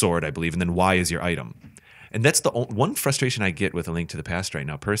sword, I believe, and then Y is your item. And that's the one frustration I get with A Link to the Past right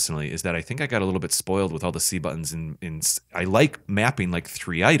now, personally, is that I think I got a little bit spoiled with all the C buttons. I like mapping like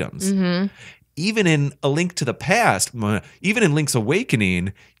 3 items. Even in A Link to the Past, even in Link's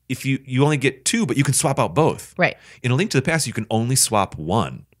Awakening, if you only get 2, but you can swap out both. Right. In A Link to the Past, you can only swap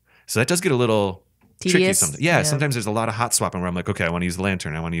 1. So that does get a little tricky Tedious. sometimes. Yeah, sometimes there's a lot of hot swapping where I'm like, okay, I want to use the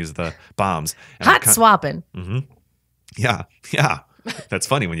lantern. I want to use the bombs. And Hot swapping. Yeah. That's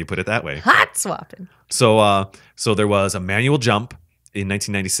funny when you put it that way. Hot swapping. So there was a manual jump in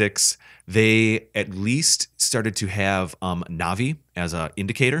 1996. They at least started to have Navi as an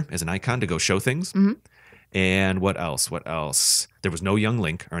indicator, as an icon to go show things. And what else? There was no young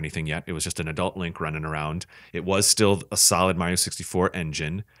Link or anything yet. It was just an adult Link running around. It was still a solid Mario 64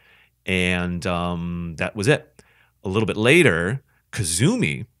 engine. And that was it. A little bit later,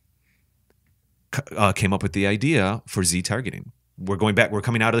 Kazumi came up with the idea for Z targeting. We're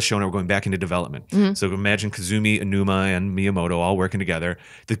coming out of the show now, we're going back into development. So imagine Kazumi, Aonuma, and Miyamoto all working together.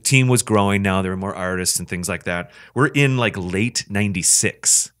 The team was growing now. There were more artists and things like that. We're in like late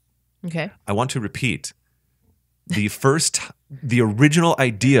 96. Okay. I want to repeat. The original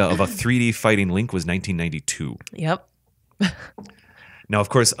idea of a 3D fighting Link was 1992. Yep. Now, of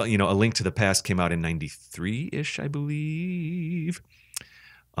course, A Link to the Past came out in 93-ish, I believe.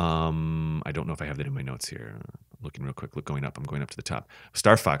 I don't know if I have that in my notes here. Looking real quick, I'm going up to the top.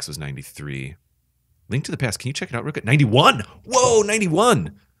 Star Fox was 93. Link to the Past, can you check it out real quick? 91. Whoa,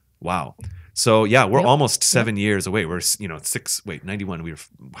 91. Wow. So yeah, we're almost 7 years away. We're 91.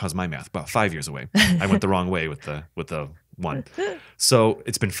 How's my math? About 5 years away. I went the wrong way with the one. So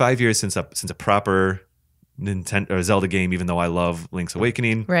it's been 5 years since a proper Nintendo or Zelda game, even though I love Link's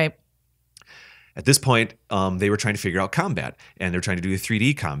Awakening. Right. At this point, they were trying to figure out combat, and they're trying to do a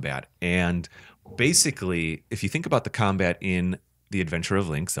 3D combat. And basically, if you think about the combat in The Adventure of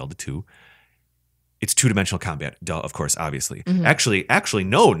Link, Zelda 2, it's 2-dimensional combat. Duh, of course, obviously. Actually,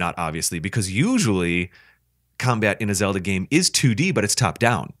 no, not obviously, because usually combat in a Zelda game is 2D, but it's top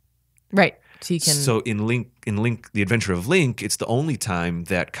down. Right. So you can. So in Link, The Adventure of Link, it's the only time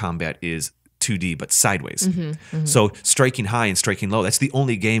that combat is 2D but sideways. So striking high and striking low, that's the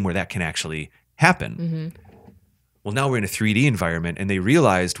only game where that can actually happen. Well, now we're in a 3D environment, and they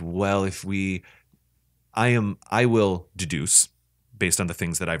realized, well, I will deduce, based on the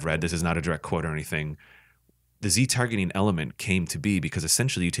things that I've read, this is not a direct quote or anything, the Z targeting element came to be because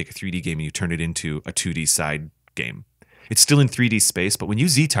essentially you take a 3D game and you turn it into a 2D side game. It's still in 3D space, but when you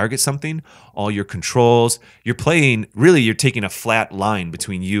Z target something, all your controls, you're taking a flat line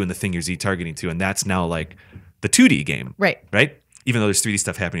between you and the thing you're Z targeting to, and that's now like the 2D game. Right? Even though there's 3D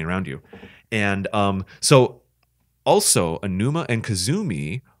stuff happening around you. And so also Aonuma and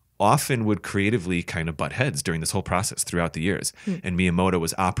Kazumi often would creatively kind of butt heads during this whole process throughout the years. And Miyamoto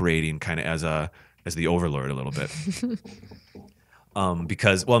was operating kind of as the overlord a little bit.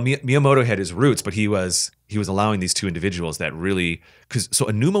 Because Miyamoto had his roots, but he was allowing these two individuals that really, so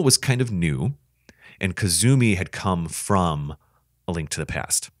Aonuma was kind of new, and Kazumi had come from A Link to the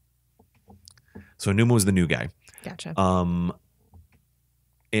Past. So Aonuma was the new guy. Gotcha.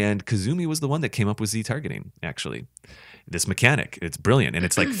 And Kazumi was the one that came up with Z targeting, actually. This mechanic, it's brilliant, and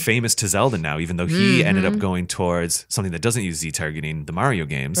it's like famous to Zelda now, even though he ended up going towards something that doesn't use Z targeting, the Mario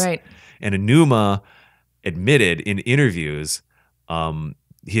games. Right. And Aonuma admitted in interviews,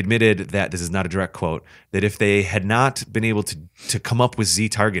 he admitted that, this is not a direct quote, that if they had not been able to come up with Z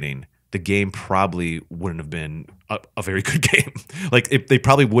targeting, the game probably wouldn't have been a very good game. Like they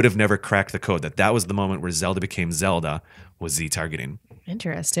probably would have never cracked the code. That was the moment where Zelda became Zelda, was Z targeting.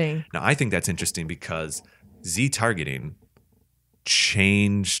 Interesting. Now I think that's interesting because Z targeting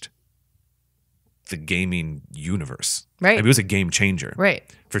changed the gaming universe. Right. I mean, it was a game changer. Right.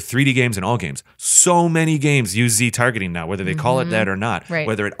 For 3D games and all games. So many games use Z targeting now, whether they call it that or not. Right.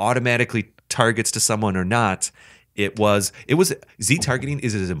 Whether it automatically targets to someone or not. It was Z targeting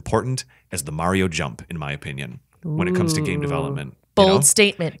is as important as the Mario jump, in my opinion, when it comes to game development. Bold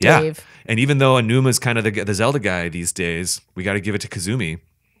statement, Yeah. Dave. And even though Anuma's kind of the Zelda guy these days, we got to give it to Kazumi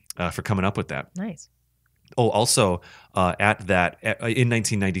for coming up with that. Nice. Oh, also, in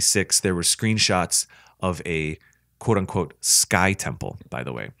 1996, there were screenshots of a quote unquote sky temple, by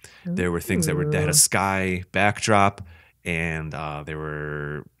the way. There were things that had a sky backdrop, and there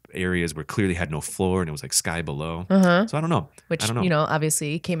were areas where clearly had no floor and it was like sky below. So I don't know. Which, I don't know.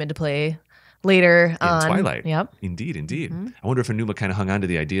 Obviously came into play later on. Twilight. Yep. Indeed. I wonder if Anuma kind of hung on to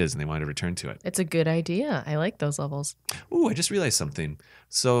the ideas and they wanted to return to it. It's a good idea. I like those levels. Ooh, I just realized something.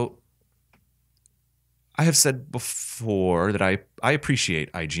 So I have said before that I appreciate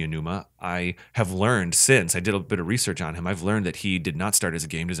IG Anuma. I have learned since I did a bit of research on him, I've learned that he did not start as a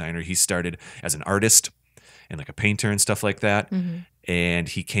game designer. He started as an artist and like a painter and stuff like that. And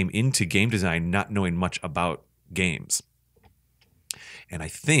he came into game design not knowing much about games. And I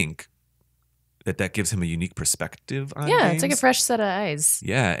think that gives him a unique perspective on games. It's like a fresh set of eyes.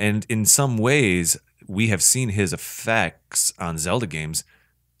 Yeah, and in some ways, we have seen his effects on Zelda games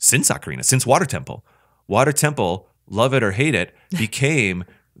since Ocarina, since Water Temple. Water Temple, love it or hate it, became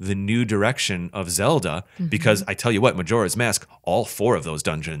the new direction of Zelda because I tell you what, Majora's Mask, all 4 of those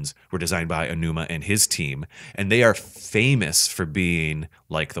dungeons were designed by Anuma and his team, and they are famous for being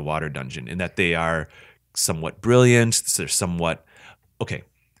like the Water Dungeon in that they are somewhat brilliant, they're somewhat... Okay,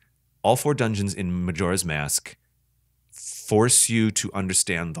 all 4 dungeons in Majora's Mask force you to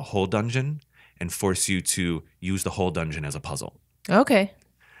understand the whole dungeon and force you to use the whole dungeon as a puzzle. Okay.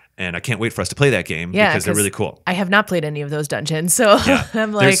 And I can't wait for us to play that game because they're really cool. I have not played any of those dungeons, so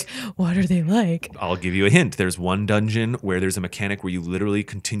I'm like, what are they like? I'll give you a hint. There's one dungeon where there's a mechanic where you literally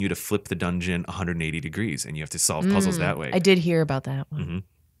continue to flip the dungeon 180 degrees, and you have to solve puzzles that way. I did hear about that one.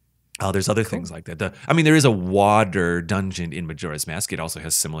 There's other things like that. There is a water dungeon in Majora's Mask. It also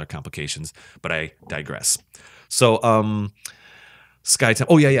has similar complications, but I digress. So, Sky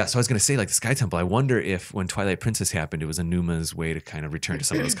Temple. Oh, yeah. So I was going to say, like, the Sky Temple, I wonder if when Twilight Princess happened, it was Anuma's way to kind of return to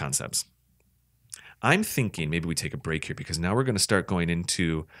some of those concepts. I'm thinking maybe we take a break here because now we're going to start going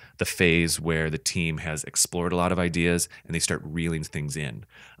into the phase where the team has explored a lot of ideas and they start reeling things in.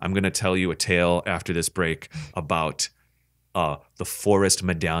 I'm going to tell you a tale after this break about the forest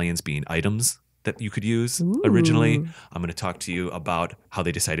medallions being items that you could use originally. I'm going to talk to you about how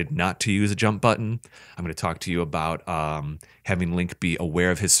they decided not to use a jump button. I'm going to talk to you about having Link be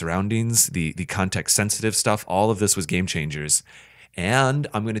aware of his surroundings, the context-sensitive stuff. All of this was game changers. And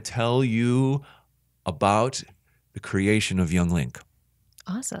I'm going to tell you about the creation of young Link.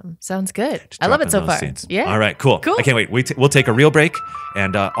 Awesome. Sounds good. I love it so far. Scenes. Yeah. All right, cool. I can't wait. We'll take a real break,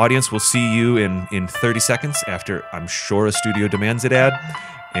 and audience, we'll see you in 30 seconds after, I'm sure, a studio demands it ad,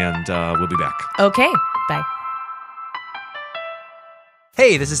 and we'll be back. Okay. Bye.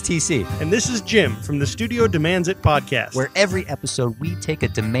 Hey, this is TC. And this is Jim from the Studio Demands It podcast, Where every episode we take a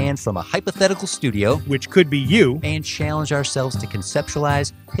demand from a hypothetical studio, which could be you, and challenge ourselves to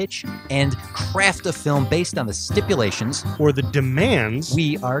conceptualize, pitch, and craft a film based on the stipulations or the demands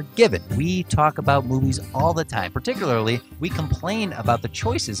we are given. We talk about movies all the time. Particularly, we complain about the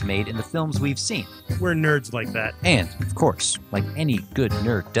choices made in the films we've seen. We're nerds like that. And, of course, like any good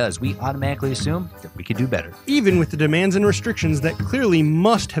nerd does, we automatically assume that we could do better. Even with the demands and restrictions that clearly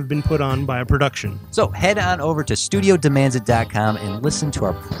must have been put on by a production. So head on over to studiodemandsit.com and listen to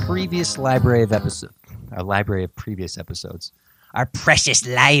our previous library of episodes. Our library of previous episodes. Our precious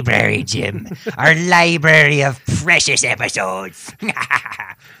library, Jim. Our library of precious episodes.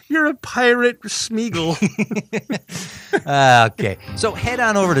 You're a pirate, Smeagol. Okay. So head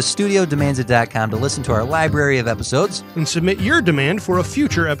on over to studiodemandsit.com to listen to our library of episodes. And submit your demand for a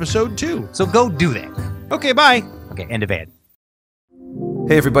future episode, too. So go do that. Okay, bye. Okay, end of ad.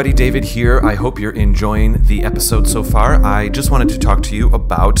 Hey everybody, David here. I hope you're enjoying the episode so far. I just wanted to talk to you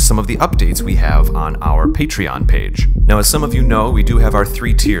about some of the updates we have on our Patreon page. Now, as some of you know, we do have our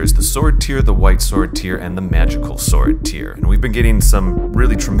 3 tiers, the Sword tier, the White Sword tier, and the Magical Sword tier. And we've been getting some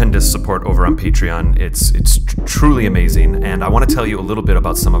really tremendous support over on Patreon. It's truly amazing, and I want to tell you a little bit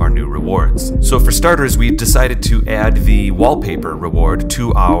about some of our new rewards. So for starters, we decided to add the wallpaper reward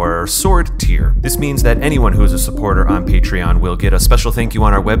to our Sword tier. This means that anyone who is a supporter on Patreon will get a special thank you review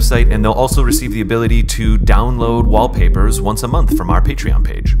on our website, and they'll also receive the ability to download wallpapers once a month from our Patreon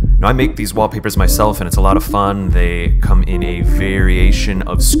page. Now, I make these wallpapers myself, and it's a lot of fun. They come in a variation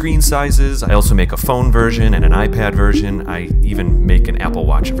of screen sizes. I also make a phone version and an iPad version. I even make an Apple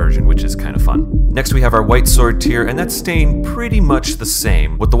Watch version, which is kind of fun. Next, we have our White Sword tier, and that's staying pretty much the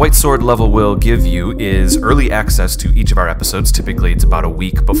same. What the White Sword level will give you is early access to each of our episodes. Typically, it's about a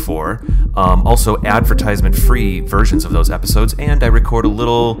week before. Also, advertisement-free versions of those episodes, and I record a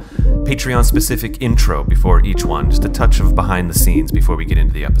little Patreon-specific intro before each one, just a touch of behind the scenes before we get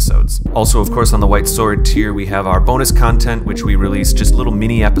into the episodes. Also, of course, on the White Sword tier, we have our bonus content, which we release just little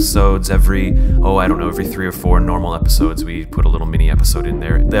mini episodes every 3 or 4 normal episodes. We put a little mini episode in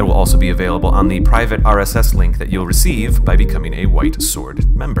there. That will also be available on the private RSS link that you'll receive by becoming a White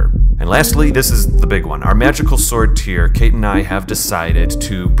Sword member. And lastly, this is the big one. Our Magical Sword tier, Kate and I have decided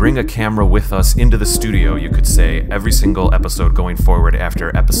to bring a camera with us into the studio, you could say, every single episode going forward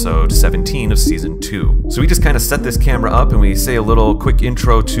after episode 17 of season 2. So we just kind of set this camera up and we say a little quick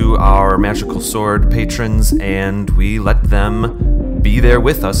intro to our Magical Sword patrons, and we let them be there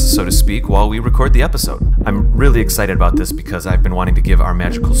with us, so to speak, while we record the episode. I'm really excited about this because I've been wanting to give our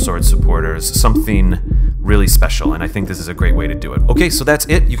Magical Sword supporters something really special, and I think this is a great way to do it. Okay, so that's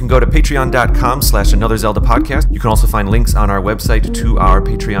it. You can go to patreon.com/Another Zelda Podcast. You can also find links on our website to our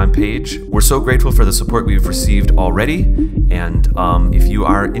Patreon page. We're so grateful for the support we've received already, and if you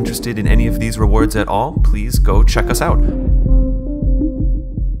are interested in any of these rewards at all, please go check us out.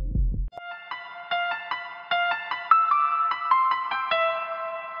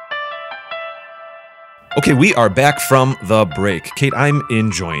 Okay, we are back from the break. Kate, I'm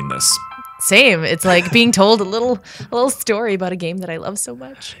enjoying this. Same. It's like being told a little story about a game that I love so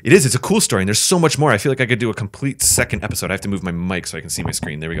much. It is. It's a cool story, and there's so much more. I feel like I could do a complete second episode. I have to move my mic so I can see my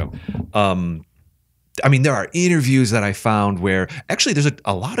screen. There we go. I mean, there are interviews that I found where actually there's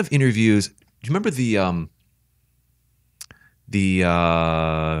a lot of interviews. Do you remember the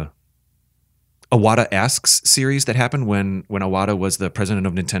Iwata Asks series that happened when Iwata was the president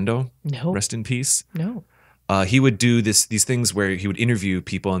of Nintendo? No. Rest in peace. No. He would do these things where he would interview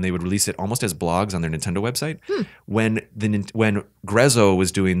people and they would release it almost as blogs on their Nintendo website. When Grezzo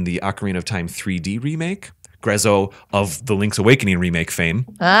was doing the Ocarina of Time 3D remake, Grezzo of the Link's Awakening remake fame.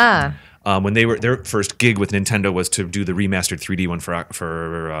 When they were their first gig with Nintendo was to do the remastered 3D one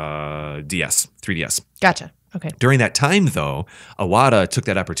for 3DS. Gotcha. Okay. During that time, though, Iwata took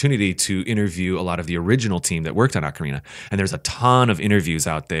that opportunity to interview a lot of the original team that worked on Ocarina. And there's a ton of interviews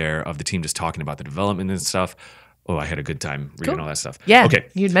out there of the team just talking about the development and stuff. Oh, I had a good time reading all that stuff. Yeah. Okay.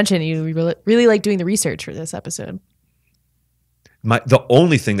 You'd mentioned you really like doing the research for this episode. The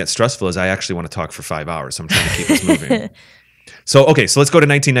only thing that's stressful is I actually want to talk for 5 hours. So I'm trying to keep this moving. So let's go to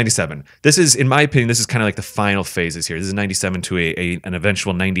 1997. This is, in my opinion, this is kind of like the final phases here. This is 97 to an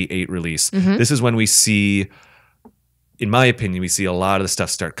eventual 98 release. This is when we see, in my opinion, we see a lot of the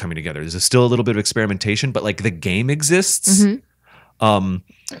stuff start coming together. There's still a little bit of experimentation, but like the game exists.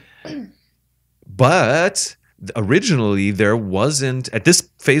 But originally there wasn't, at this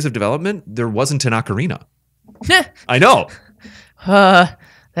phase of development, there wasn't an Ocarina. I know.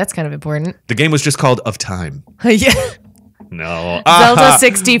 That's kind of important. The game was just called Of Time. Yeah. No. Zelda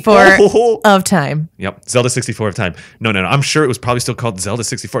 64 of Time. Yep. Zelda 64 of Time. No. I'm sure it was probably still called Zelda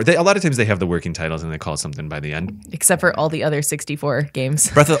 64. A lot of times they have the working titles and they call it something by the end. Except for all the other 64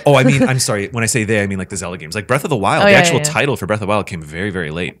 games. I'm sorry. When I say they, I mean like the Zelda games. Like Breath of the Wild. The actual title for Breath of the Wild came very,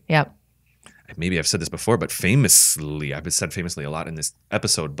 very late. Yep. Maybe I've said this before, but famously, I've said famously a lot in this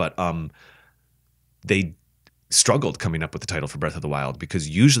episode, but they struggled coming up with the title for Breath of the Wild because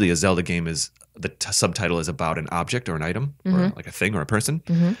usually a Zelda game is the subtitle is about an object or an item or like a thing or a person.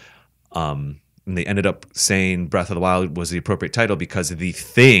 And they ended up saying Breath of the Wild was the appropriate title because the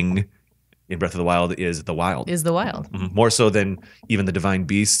thing in Breath of the Wild is the wild. Is the wild. More so than even the divine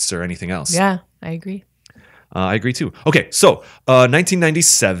beasts or anything else. Yeah, I agree. I agree too. Okay, so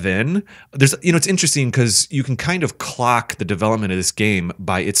 1997. There's, it's interesting because you can kind of clock the development of this game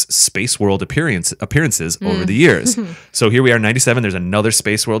by its Space World appearances over the years. So here we are, 97. There's another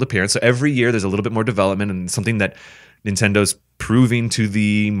Space World appearance. So every year there's a little bit more development and something that Nintendo's proving to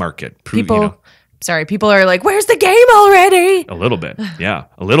the market. People are like, "Where's the game already?" A little bit, yeah,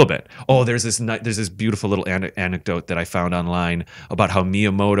 a little bit. Oh, there's this beautiful little anecdote that I found online about how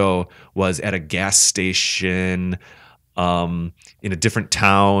Miyamoto was at a gas station in a different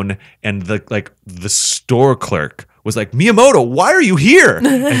town, and the store clerk was like, "Miyamoto, why are you here?" And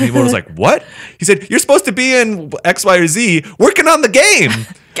Miyamoto's like, "What?" He said, "You're supposed to be in X, Y, or Z working on the game."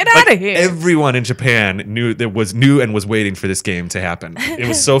 Get out of here. Everyone in Japan knew and was waiting for this game to happen. It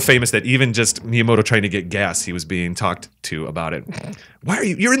was so famous that even just Miyamoto trying to get gas, he was being talked to about it. Why are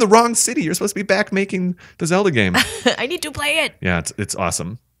you're in the wrong city. You're supposed to be back making the Zelda game. I need to play it. Yeah, it's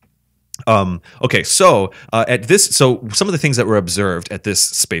awesome. Okay, so some of the things that were observed at this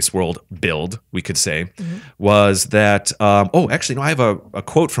Space World build, we could say, was that. Actually, no, I have a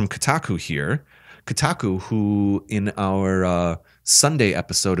quote from Kotaku here. Kotaku, who in our Sunday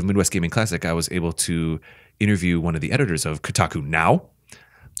episode of Midwest Gaming Classic, I was able to interview one of the editors of Kotaku Now.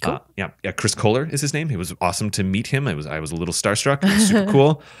 Cool. Chris Kohler is his name. It was awesome to meet him. I was a little starstruck. It was super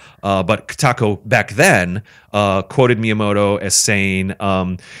cool. But Kotaku back then quoted Miyamoto as saying,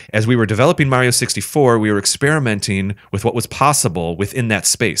 as we were developing Mario 64, we were experimenting with what was possible within that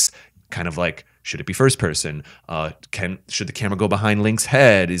space. Kind of like, should it be first person? Should the camera go behind Link's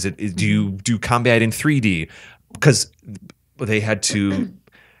head? Do you do combat in 3D? Because they had to.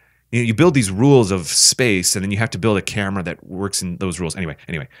 You build these rules of space, and then you have to build a camera that works in those rules. Anyway,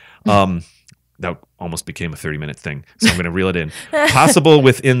 that almost became a 30-minute thing, so I'm going to reel it in. Possible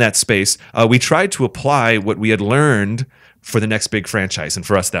within that space. We tried to apply what we had learned for the next big franchise, and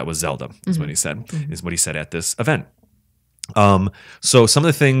for us, that was Zelda. Is what he said. Is what he said at this event. So some of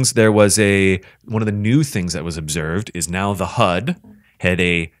the things one of the new things that was observed is now the HUD had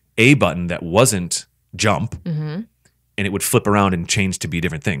a button that wasn't jump. And it would flip around and change to be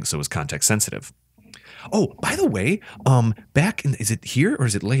different things. So it was context sensitive. Oh, by the way, is it here or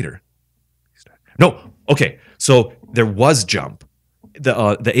is it later? No. Okay. So there was jump.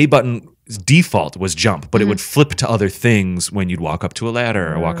 The A button's default was jump, but it would flip to other things when you'd walk up to a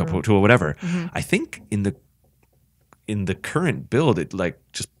ladder or walk up to a whatever. I think in the current build, it like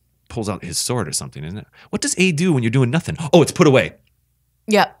just pulls out his sword or something, isn't it? What does A do when you're doing nothing? Oh, it's put away.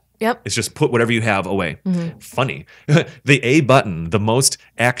 Yep. It's just put whatever you have away. Funny. The A button, the most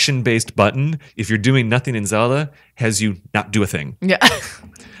action-based button, if you're doing nothing in Zelda, has you not do a thing. Yeah.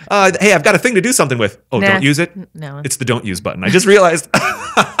 Hey, I've got a thing to do something with. Oh, Nah. don't use it? No. It's the don't use button. I just realized. /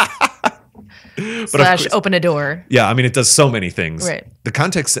 open a door. Yeah, I mean, it does so many things. Right. The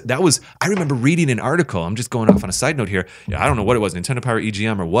context, I remember reading an article. I'm just going off on a side note here. I don't know what it was, Nintendo Power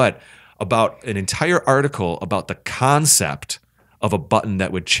EGM or what, about an entire article about the concept of a button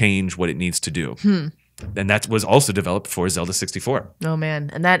that would change what it needs to do. And that was also developed for Zelda 64. Oh, man.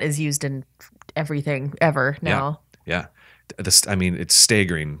 And that is used in everything ever now. Yeah. It's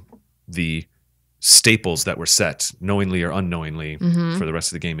staggering the staples that were set, knowingly or unknowingly, for the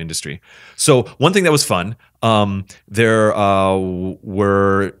rest of the game industry. So one thing that was fun, there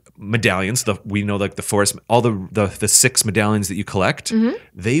were medallions. We know like the forest, all the 6 medallions that you collect,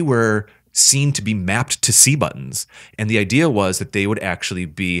 they were seen to be mapped to C buttons. And the idea was that they would actually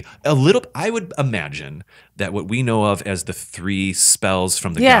be I would imagine that what we know of as the 3 spells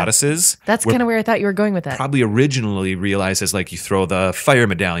from the goddesses. That's kind of where I thought you were going with that. Probably originally realized as like you throw the fire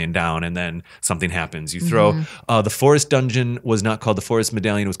medallion down and then something happens. You throw, the forest dungeon was not called the forest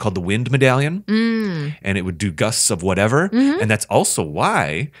medallion, it was called the wind medallion. And it would do gusts of whatever. And that's also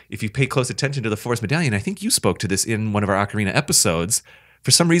why, if you pay close attention to the forest medallion, I think you spoke to this in one of our Ocarina episodes, for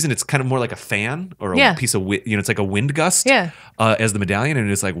some reason, it's kind of more like a fan or a piece of it's like a wind gust as the medallion.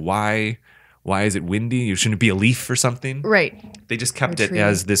 And it's like, why is it windy? You shouldn't be a leaf or something. Right. They just kept it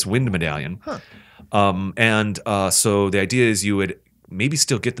as this wind medallion. So the idea is you would maybe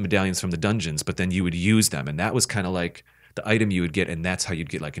still get the medallions from the dungeons, but then you would use them. And that was kind of like the item you would get. And that's how you'd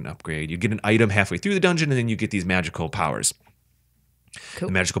get like an upgrade. You'd get an item halfway through the dungeon and then you get these magical powers. Cool.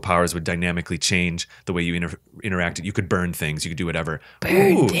 The magical powers would dynamically change the way you interacted. You could burn things. You could do whatever.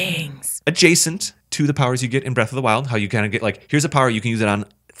 Burn things. Adjacent to the powers you get in Breath of the Wild, how you kind of get like, here's a power, you can use it on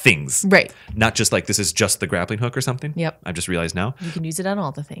things. Right. Not just like this is just the grappling hook or something. Yep. I've just realized now. You can use it on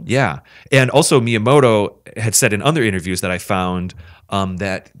all the things. Yeah. And also Miyamoto had said in other interviews that I found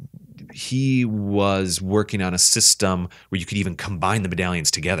that he was working on a system where you could even combine the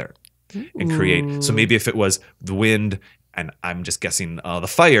medallions together and create. So maybe if it was the wind, and I'm just guessing the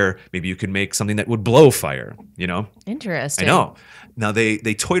fire, maybe you could make something that would blow fire, Interesting. I know. Now,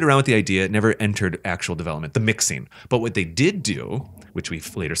 they toyed around with the idea. It never entered actual development, the mixing. But what they did do, which we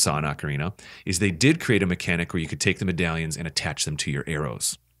later saw in Ocarina, is they did create a mechanic where you could take the medallions and attach them to your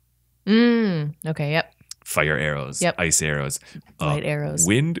arrows. Okay, yep. Fire arrows, ice arrows. Light arrows.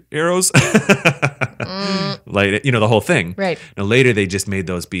 Wind arrows. Light, the whole thing. Right. Now, later, they just made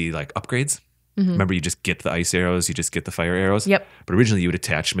those be like upgrades. Remember, you just get the ice arrows, you just get the fire arrows. Yep. But originally, you would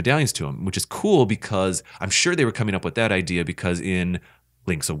attach medallions to them, which is cool because I'm sure they were coming up with that idea because in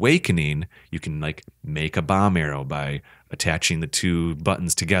Link's Awakening, you can like make a bomb arrow by attaching the 2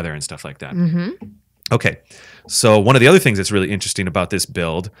 buttons together and stuff like that. Okay, so one of the other things that's really interesting about this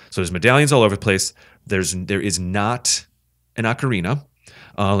build, so there's medallions all over the place. There is not an ocarina.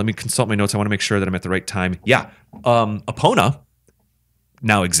 Let me consult my notes. I want to make sure that I'm at the right time. Yeah, Epona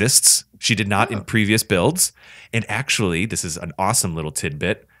now exists. She did not in previous builds. And actually, this is an awesome little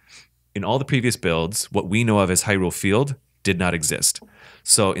tidbit. In all the previous builds, what we know of as Hyrule Field did not exist.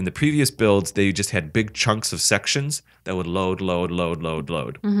 So in the previous builds, they just had big chunks of sections that would load.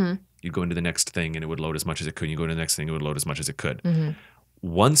 Mm-hmm. You'd go into the next thing and it would load as much as it could. You go into the next thing, it would load as much as it could. Mm-hmm.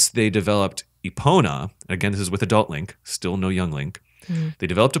 Once they developed Epona, again, this is with adult Link, still no young Link. Mm-hmm. They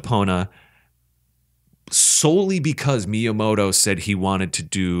developed Epona solely because Miyamoto said he wanted to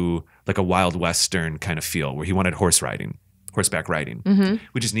do like a Wild Western kind of feel where he wanted horseback riding,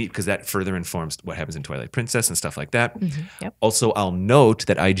 which is neat because that further informs what happens in Twilight Princess and stuff like that. Mm-hmm. Yep. Also, I'll note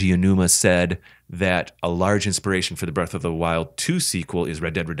that IG Onuma said that a large inspiration for the Breath of the Wild 2 sequel is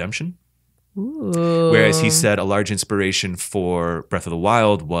Red Dead Redemption. Ooh. Whereas he said a large inspiration for Breath of the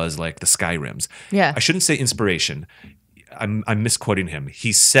Wild was like the Skyrims. Yeah. I shouldn't say inspiration. I'm misquoting him.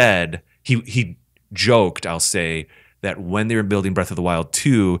 He said, he joked, I'll say, that when they were building Breath of the Wild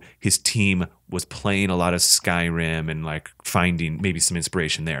 2, his team was playing a lot of Skyrim and like finding maybe some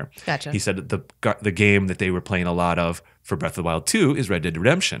inspiration there. Gotcha. He said that the game that they were playing a lot of for Breath of the Wild 2 is Red Dead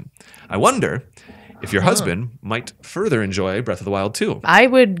Redemption. I wonder if your husband might further enjoy Breath of the Wild 2. I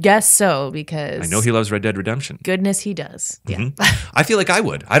would guess so because I know he loves Red Dead Redemption. goodness he does. Yeah. Mhm. I feel like I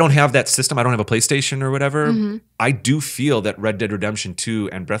would. I don't have that system. I don't have a PlayStation or whatever. Mm-hmm. I do feel that Red Dead Redemption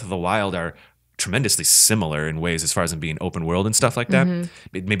 2 and Breath of the Wild are tremendously similar in ways as far as them being open world and stuff like that.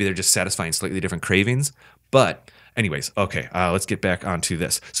 Mm-hmm. Maybe they're just satisfying slightly different cravings. But anyways, okay, let's get back onto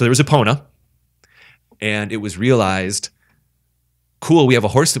this. So there was Epona, and it was realized, cool, we have a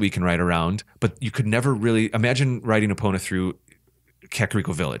horse that we can ride around, but you could never really imagine riding Epona through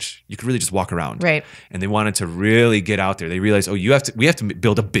Kakariko Village. You could really just walk around. Right. And they wanted to really get out there. They realized, we have to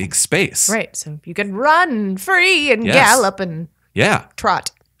build a big space. Right. So you can run free and Yes. gallop and Yeah.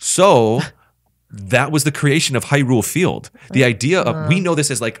 trot. So that was the creation of Hyrule Field. The idea of, we know this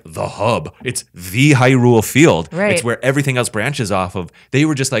as like the hub. It's the Hyrule Field. Right. It's where everything else branches off of. They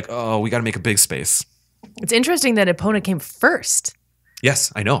were just like, oh, we got to make a big space. It's interesting that Epona came first.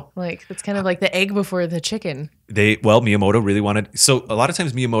 Yes, I know. Like, it's kind of like the egg before the chicken. Miyamoto really wanted, so a lot of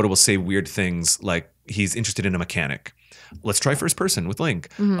times Miyamoto will say weird things like he's interested in a mechanic. Let's try first person with Link.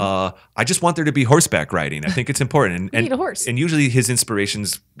 I just want there to be horseback riding. I think it's important. We need a horse. And usually his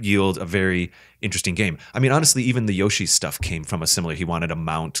inspirations yield a very interesting game. I mean, honestly, even the Yoshi stuff came from a similar, he wanted a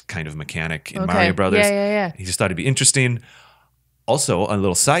mount kind of mechanic in Okay. Mario Brothers. Yeah. He just thought it'd be interesting. Also, a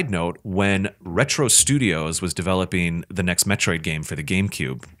little side note, when Retro Studios was developing the next Metroid game for the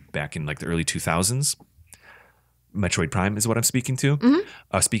GameCube back in like the early 2000s, Metroid Prime is what I'm speaking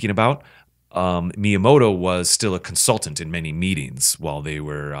about. Miyamoto was still a consultant in many meetings while they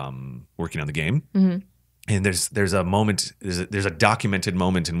were working on the game. And there's a moment, there's a documented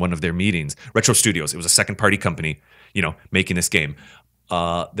moment in one of their meetings. Retro Studios, it was a second party company, making this game.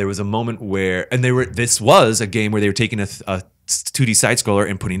 There was a moment where, this was a game where they were taking a 2D side scroller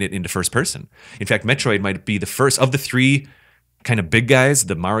and putting it into first person. In fact, Metroid might be the first of the three kind of big guys,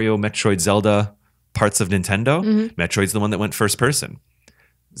 the Mario, Metroid, Zelda parts of Nintendo. Metroid's the one that went first person.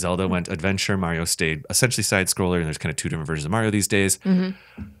 Zelda went adventure. Mario stayed essentially side scroller, and there's kind of two different versions of Mario these days. And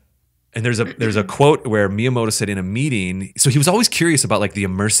there's a quote where Miyamoto said in a meeting, so he was always curious about like the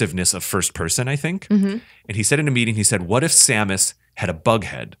immersiveness of first person, I think. And he said in a meeting, he said, what if Samus had a bug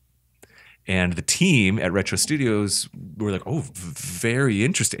head? And the team at Retro Studios were like, "Oh, very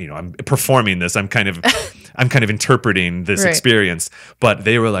interesting." I'm performing this. I'm kind of interpreting this experience. But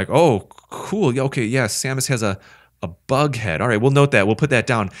they were like, "Oh, cool. Yeah, okay, yeah. Samus has a bug head. All right, we'll note that. We'll put that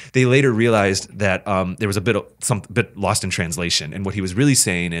down." They later realized that there was a bit lost in translation, and what he was really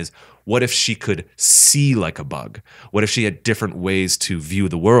saying is, what if she could see like a bug? What if she had different ways to view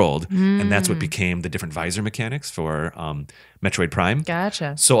the world? And that's what became the different visor mechanics for Metroid Prime.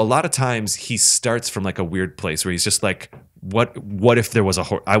 Gotcha. So a lot of times he starts from like a weird place where he's just like, what if there was a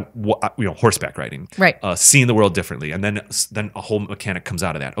horseback riding, Right. Seeing the world differently, and then a whole mechanic comes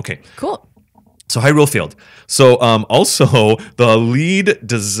out of that. Okay, Cool. so Hyrule Field. So also the lead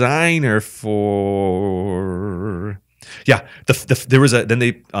designer for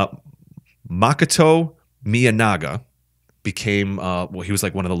Makoto Miyanaga became he was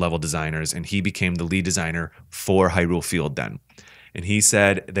like one of the level designers, and he became the lead designer for Hyrule Field then. And he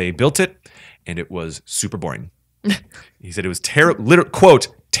said they built it and it was super boring. He said it was quote,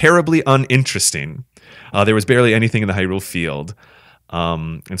 terribly uninteresting. There was barely anything in the Hyrule Field.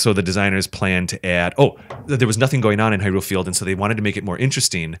 And so the designers planned to add, there was nothing going on in Hyrule Field, and so they wanted to make it more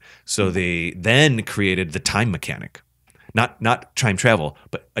interesting. So they then created the time mechanic. Not time travel,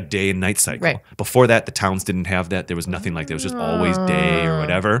 but a day and night cycle. Right. Before that, the towns didn't have that. There was nothing like that. It was just always day or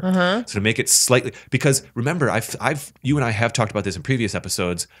whatever. So to make it slightly, because remember, you and I have talked about this in previous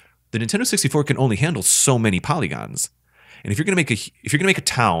episodes. The Nintendo 64 can only handle so many polygons, and if you're gonna make a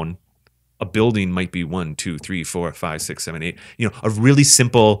town, a building might be 1, 2, 3, 4, 5, 6, 7, 8. A really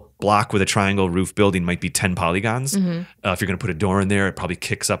simple block with a triangle roof building might be 10 polygons. If you're going to put a door in there, it probably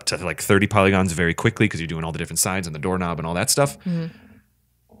kicks up to like 30 polygons very quickly because you're doing all the different sides and the doorknob and all that stuff.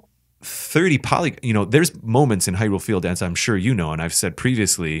 30 there's moments in Hyrule Field, as I'm sure you know, and I've said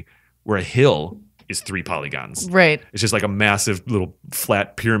previously, where a hill is 3 polygons. Right. It's just like a massive little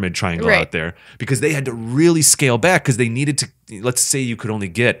flat pyramid triangle Right. out there because they had to really scale back because they needed to, let's say you could only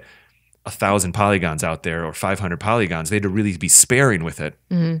get 1,000 polygons out there or 500 polygons. They had to really be sparing with it.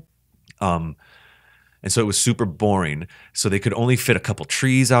 And so it was super boring. So they could only fit a couple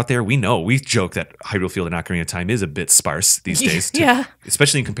trees out there. We joke that Hyrule Field and Ocarina of Time is a bit sparse these days. Yeah.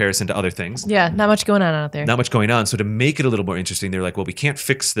 Especially in comparison to other things. Yeah, not much going on out there. Not much going on. So to make it a little more interesting, they're like, well, we can't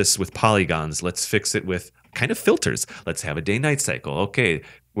fix this with polygons. Let's fix it with kind of filters. Let's have a day-night cycle. Okay,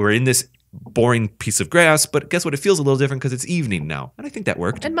 we're in this boring piece of grass, but guess what? It feels a little different because it's evening now. And I think that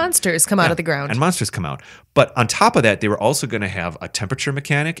worked. And monsters come out of the ground. And monsters come out. But on top of that, they were also going to have a temperature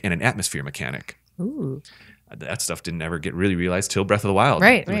mechanic and an atmosphere mechanic. Ooh. That stuff didn't ever get really realized till Breath of the Wild.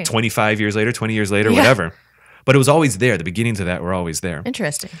 Right. 25 years later, 20 years later, Yeah. whatever. But it was always there. The beginnings of that were always there.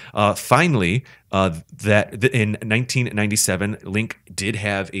 Interesting. Finally, in 1997, Link did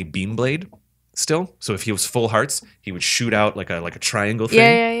have a beam blade still. So if he was full hearts, he would shoot out like a triangle thing.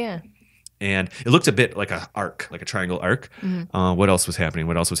 Yeah. And it looked a bit like a arc, like a triangle arc. What else was happening?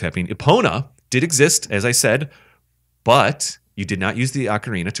 Epona did exist, as I said, but you did not use the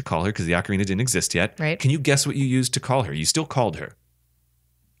ocarina to call her because the ocarina didn't exist yet. Right. Can you guess what you used to call her? You still called her.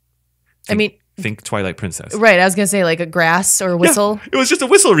 Think Twilight Princess. Right. I was going to say like a grass or whistle. Yeah, it was just a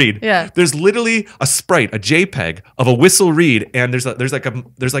whistle reed. Yeah. There's literally a sprite, a JPEG of a whistle reed, and there's like a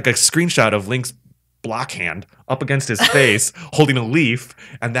screenshot of Link's block hand up against his face holding a leaf,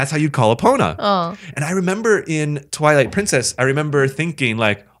 and that's how you call Epona. Oh. And I remember in Twilight Princess, I remember thinking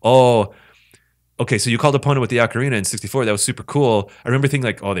like, oh, okay, so you called Epona with the ocarina in 64. That was super cool. I remember thinking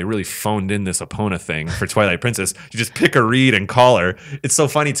like, oh, they really phoned in this Epona thing for Twilight Princess. You just pick a reed and call her. It's so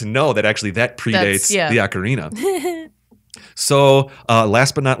funny to know that actually that predates the ocarina. So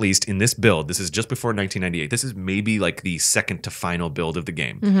last but not least, in this build, this is just before 1998. This is maybe like the second to final build of the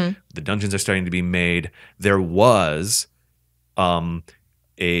game. The dungeons are starting to be made. There was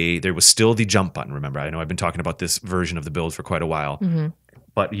still the jump button. Remember, I know I've been talking about this version of the build for quite a while.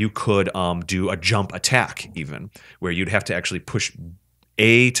 But you could do a jump attack even, where you'd have to actually push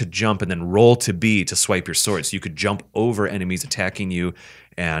A to jump and then roll to B to swipe your sword. So you could jump over enemies attacking you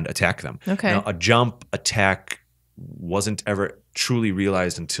and attack them. Okay. Now, a jump attack wasn't ever truly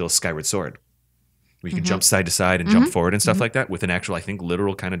realized until Skyward Sword. Where you can jump side to side and jump forward and stuff like that with an actual, I think,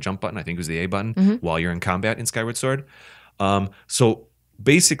 literal kind of jump button. I think it was the A button while you're in combat in Skyward Sword. So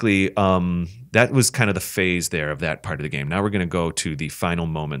basically, that was kind of the phase there of that part of the game. Now we're going to go to the final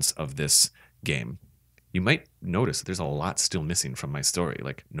moments of this game. You might notice that there's a lot still missing from my story,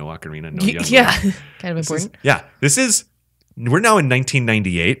 like no ocarina, no young Yeah. Link. Kind of important. We're now in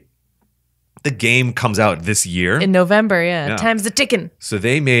 1998. The game comes out this year. In November, yeah. Yeah. Time's a ticking. So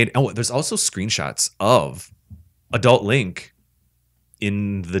they made, there's also screenshots of adult Link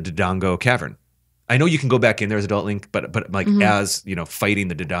in the Dodongo Cavern. I know you can go back in there as adult Link, but like as, fighting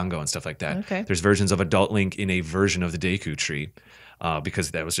the Dodongo and stuff like that. Okay. There's versions of adult Link in a version of the Deku Tree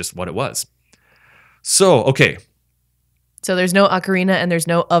because that was just what it was. So, okay. So there's no ocarina and there's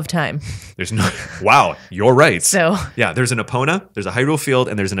no of time. There's no, wow, you're right. So yeah, there's an Epona, there's a Hyrule Field,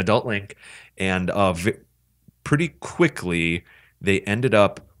 and there's an adult Link. And pretty quickly, they ended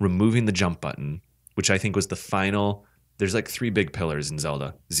up removing the jump button, which I think was the final. There's like 3 big pillars in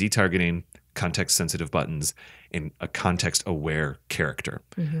Zelda: Z targeting, context-sensitive buttons, and a context-aware character.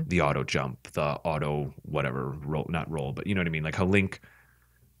 The auto jump, the auto whatever, roll, but you know what I mean? Like how Link...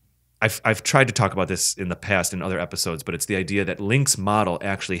 I've tried to talk about this in the past in other episodes, but it's the idea that Link's model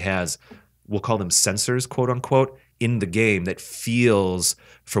actually has, we'll call them sensors, quote unquote, in the game that feels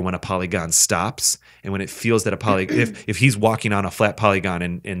for when a polygon stops, and when it feels that a polygon, if he's walking on a flat polygon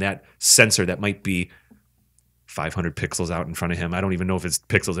and that sensor that might be 500 pixels out in front of him, I don't even know if it's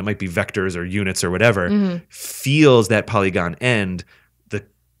pixels, it might be vectors or units or whatever, feels that polygon end, the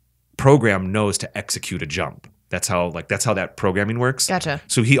program knows to execute a jump. That's how that programming works. Gotcha.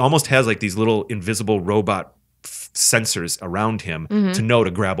 So he almost has like these little invisible robot sensors around him to know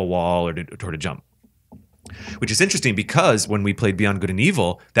to grab a wall or to jump. Which is interesting because when we played Beyond Good and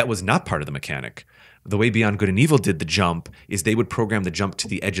Evil, that was not part of the mechanic. The way Beyond Good and Evil did the jump is they would program the jump to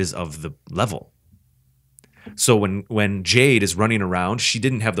the edges of the level. So when Jade is running around, she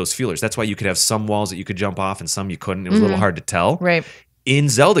didn't have those feelers. That's why you could have some walls that you could jump off and some you couldn't. It was a little hard to tell. Right. In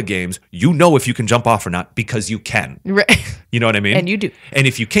Zelda games, you know if you can jump off or not because you can. Right. You know what I mean? And you do. And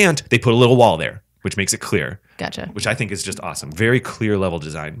if you can't, they put a little wall there, which makes it clear. Gotcha. Which I think is just awesome. Very clear level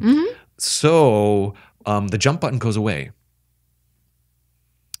design. So the jump button goes away.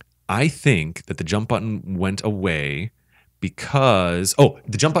 I think that the jump button went away because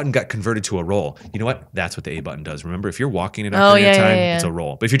the jump button got converted to a roll. You know what? That's what the A button does. Remember, if you're walking in Ocarina of Time, it's a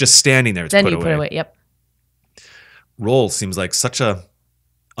roll. But if you're just standing there, it's then put you away. put it away. Yep. Roll seems like such a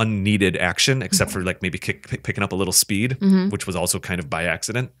unneeded action, except for like maybe picking up a little speed, which was also kind of by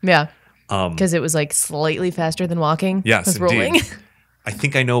accident. Yeah. Because it was like slightly faster than walking. Yes, with indeed. rolling. I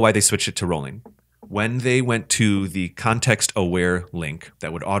think I know why they switched it to rolling. When they went to the context-aware link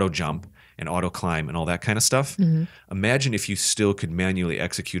that would auto-jump and auto-climb and all that kind of stuff, imagine if you still could manually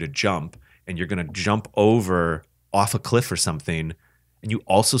execute a jump and you're going to jump over off a cliff or something, and you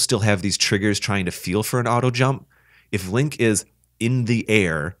also still have these triggers trying to feel for an auto-jump. If Link is in the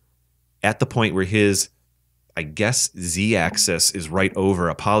air at the point where his, I guess, Z-axis is right over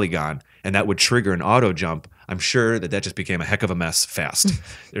a polygon, and that would trigger an auto-jump, I'm sure that just became a heck of a mess fast.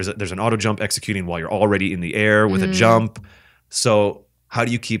 There's an auto jump executing while you're already in the air with a jump. So how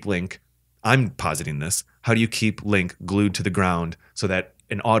do you keep Link? I'm positing this. How do you keep Link glued to the ground so that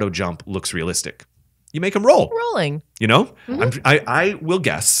an auto jump looks realistic? You make him roll. Rolling. You know? I will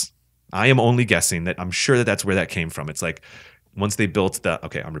guess. I am only guessing that I'm sure that that's where that came from. It's like once they built the...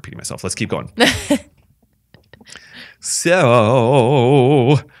 Okay, I'm repeating myself. Let's keep going.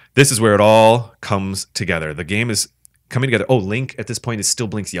 So this is where it all comes together. The game is coming together. Oh, Link at this point is still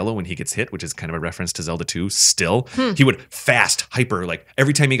blinks yellow when he gets hit, which is kind of a reference to Zelda 2 still. He would fast, hyper, like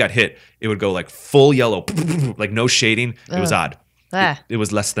every time he got hit, it would go like full yellow, like no shading. It was odd. It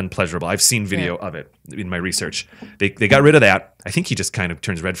was less than pleasurable. I've seen video of it in my research. They got rid of that. I think he just kind of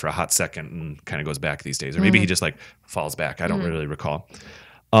turns red for a hot second and kind of goes back these days. Or maybe he just like falls back. I don't really recall.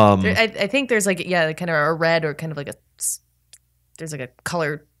 I think there's like, kind of a red or kind of like there's like a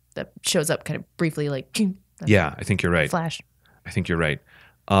color that shows up kind of briefly like. Yeah, I think you're right. Flash. I think you're right.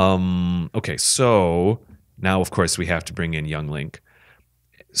 Okay, so now of course we have to bring in young Link.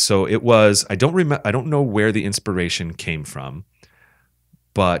 So it was, I don't know where the inspiration came from,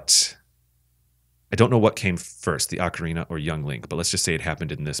 but I don't know what came first, the Ocarina or young Link, but let's just say it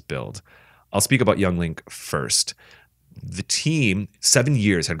happened in this build. I'll speak about young Link first. The team, 7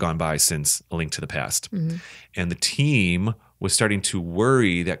 years had gone by since A Link to the Past. And the team was starting to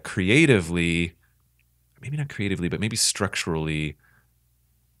worry that creatively, maybe not creatively, but maybe structurally,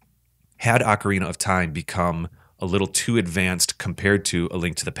 had Ocarina of Time become a little too advanced compared to A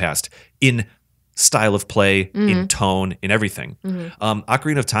Link to the Past in style of play, in tone, in everything.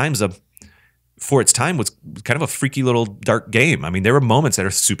 Ocarina of Time's for its time was kind of a freaky little dark game. I mean, there were moments that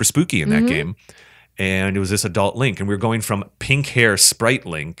are super spooky in that game. And it was this adult Link, and we were going from pink hair sprite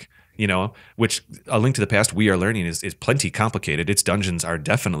Link, which A Link to the Past, we are learning, is plenty complicated. Its dungeons are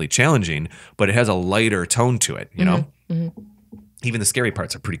definitely challenging, but it has a lighter tone to it, Even the scary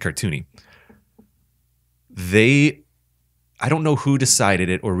parts are pretty cartoony. I don't know who decided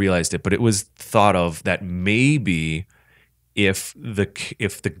it or realized it, but it was thought of that maybe if the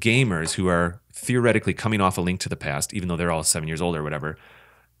gamers who are theoretically coming off A Link to the Past, even though they're all 7 years old or whatever,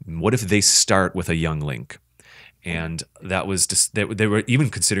 what if they start with a young Link? And that was just, they were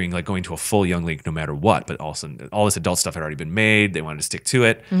even considering like going to a full young Link no matter what, but also all this adult stuff had already been made. They wanted to stick to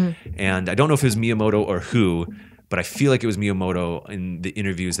it. And I don't know if it was Miyamoto or who, but I feel like it was Miyamoto in the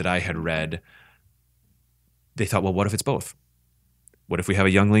interviews that I had read. They thought, well, what if it's both? What if we have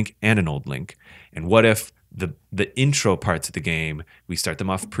a young Link and an old Link? And what if the intro parts of the game, we start them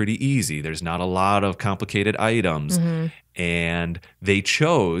off pretty easy. There's not a lot of complicated items. And they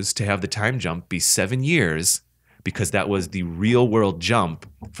chose to have the time jump be 7 years because that was the real world jump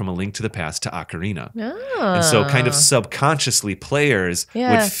from A Link to the Past to Ocarina. And so kind of subconsciously players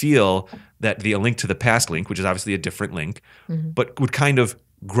would feel that the A Link to the Past Link, which is obviously a different Link, but would kind of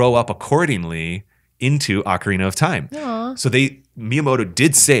grow up accordingly into Ocarina of Time. So Miyamoto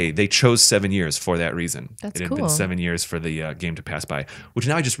did say they chose 7 years for that reason. That's it had cool. been 7 years for the game to pass by, which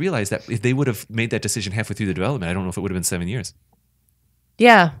now I just realized that if they would have made that decision halfway through the development, I don't know if it would have been 7 years.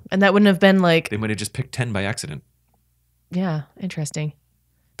 Yeah, and that wouldn't have been like... They might have just picked 10 by accident. Yeah, interesting.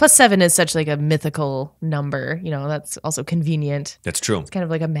 Plus 7 is such like a mythical number. You know, that's also convenient. That's true. It's kind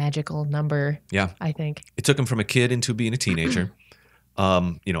of like a magical number. Yeah. I think. It took him from a kid into being a teenager,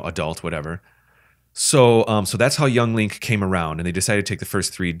 adult, whatever. So that's how young Link came around, and they decided to take the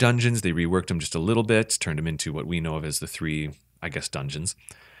first 3 dungeons. They reworked them just a little bit, turned them into what we know of as the 3, I guess, dungeons.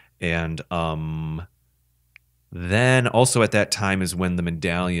 And then also at that time is when the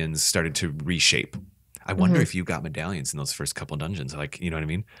medallions started to reshape. I wonder if you got medallions in those first couple dungeons. Like, you know what I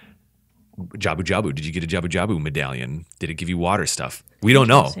mean? Jabu Jabu. Did you get a Jabu Jabu medallion? Did it give you water stuff? We don't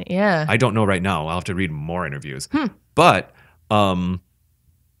know. Yeah. I don't know right now. I'll have to read more interviews. But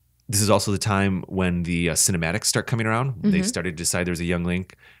this is also the time when the cinematics start coming around. They started to decide there's a young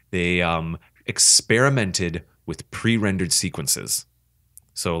Link. They experimented with pre-rendered sequences.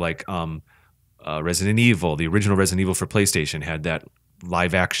 So like Resident Evil, the original Resident Evil for PlayStation had that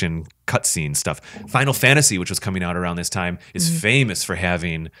live action cutscene stuff. Final Fantasy, which was coming out around this time, is famous for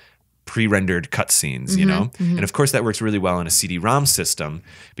having pre-rendered cutscenes, you know? And of course that works really well in a CD-ROM system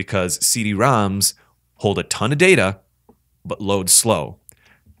because CD-ROMs hold a ton of data but load slow.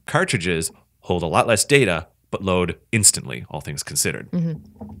 Cartridges hold a lot less data but load instantly, all things considered.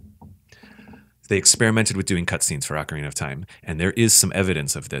 They experimented with doing cutscenes for Ocarina of Time, and there is some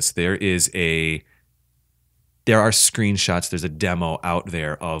evidence of this. There are screenshots, there's a demo out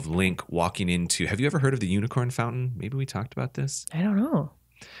there of Link walking into, have you ever heard of the unicorn fountain? Maybe we talked about this. I don't know.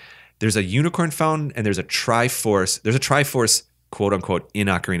 There's a unicorn fountain and there's a Triforce. There's a Triforce, quote unquote, in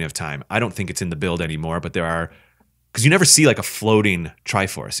Ocarina of Time. I don't think it's in the build anymore, but there are, because you never see like a floating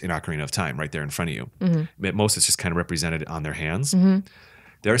Triforce in Ocarina of Time right there in front of you. At most, it's just kind of represented on their hands.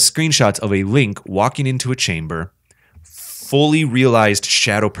 There are screenshots of a Link walking into a chamber, fully realized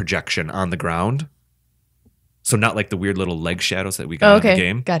shadow projection on the ground. So not like the weird little leg shadows that we got in the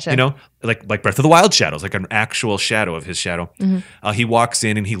game. Gotcha. You know, like Breath of the Wild shadows, like an actual shadow of his shadow. He walks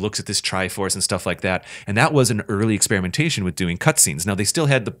in and he looks at this Triforce and stuff like that. And that was an early experimentation with doing cutscenes. Now, they still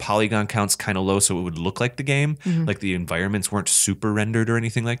had the polygon counts kind of low, so it would look like the game. Like the environments weren't super rendered or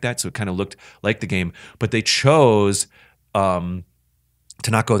anything like that. So it kind of looked like the game. But they chose to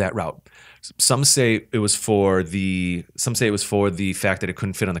not go that route. Some say it was for the fact that it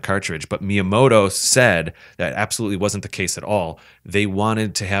couldn't fit on the cartridge, but Miyamoto said that absolutely wasn't the case at all. They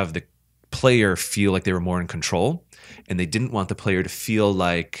wanted to have the player feel like they were more in control, and they didn't want the player to feel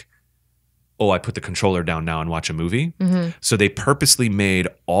like, oh, I put the controller down now and watch a movie. So they purposely made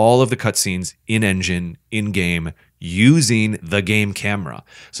all of the cutscenes in-engine, in-game, using the game camera.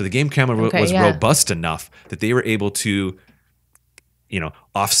 So the game camera was robust enough that they were able to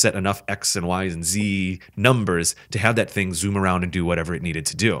offset enough X and Y and Z numbers to have that thing zoom around and do whatever it needed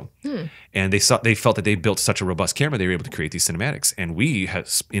to do. And they felt that they built such a robust camera, they were able to create these cinematics. And we,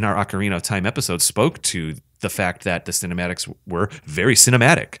 in our Ocarina of Time episode, spoke to the fact that the cinematics were very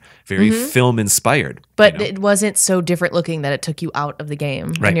cinematic, very film-inspired. But it wasn't so different looking that it took you out of the game.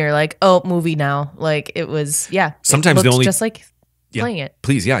 Right. And you're like, oh, movie now. Like, it was, Sometimes it the only... just like... playing it.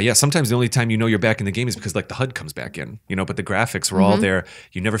 Please, yeah. Sometimes the only time you know you're back in the game is because like the HUD comes back in, but the graphics were all there.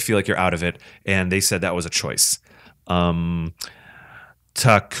 You never feel like you're out of it. And they said that was a choice. Takumi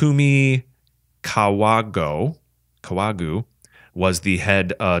Kawagu was the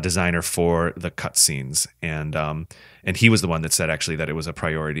head designer for the cutscenes. And he was the one that said actually that it was a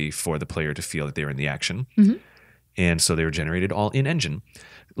priority for the player to feel that they were in the action. And so they were generated all in engine.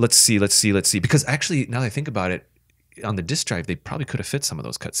 Let's see. Because actually, now that I think about it, on the disk drive, they probably could have fit some of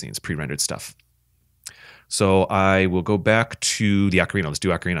those cutscenes, pre-rendered stuff. So I will go back to the Ocarina. Let's do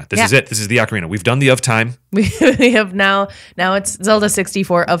Ocarina. This is it. This is the Ocarina. We've done the Of Time. We have now it's Zelda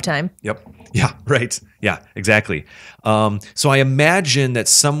 64 Of Time. Yep. Yeah, right. Yeah, exactly. So I imagine that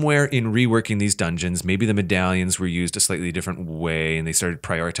somewhere in reworking these dungeons, maybe the medallions were used a slightly different way and they started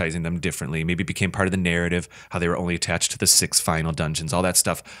prioritizing them differently. Maybe it became part of the narrative, how they were only attached to the 6 final dungeons, all that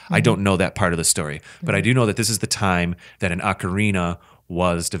stuff. I don't know that part of the story, but I do know that this is the time that an Ocarina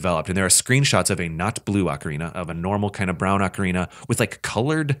was developed. And there are screenshots of a not blue ocarina, of a normal kind of brown ocarina with like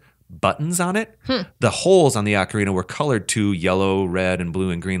colored buttons on it. The holes on the ocarina were colored to yellow, red, and blue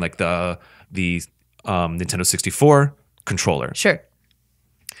and green, like the Nintendo 64 controller. Sure.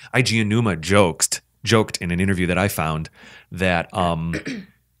 Eiji Aonuma joked in an interview that I found that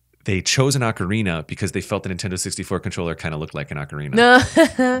they chose an ocarina because they felt the Nintendo 64 controller kind of looked like an ocarina. No.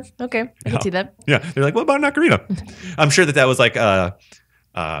 Okay. I can see that. Yeah. They're like, what about an ocarina? I'm sure that was like a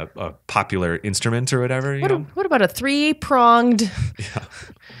popular instrument or whatever. What about a 3-pronged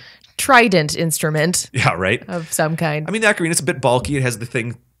trident instrument? Yeah, right. Of some kind. I mean, the ocarina's a bit bulky. It has the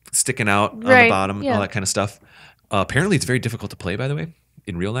thing sticking out on the bottom, all that kind of stuff. Apparently, it's very difficult to play, by the way.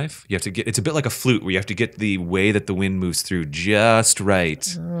 in real life. You have to get, it's a bit like a flute where you have to get the way that the wind moves through just right.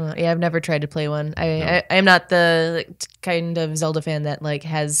 Yeah, I've never tried to play one. I am not the kind of Zelda fan that like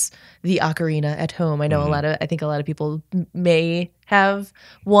has the ocarina at home. I know I think a lot of people may have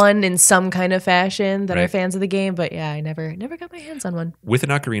one in some kind of fashion that are Right. fans of the game, but yeah, I never got my hands on one. With an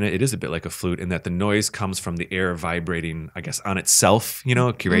ocarina, it is a bit like a flute in that the noise comes from the air vibrating, I guess, on itself, you know,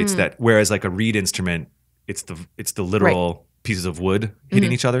 it creates that. Whereas like a reed instrument, it's the literal pieces of wood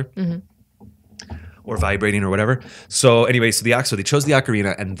hitting each other. Or vibrating or whatever. So anyway, so they chose the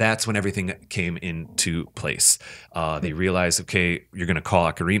ocarina, and that's when everything came into place. They realized, okay, you're going to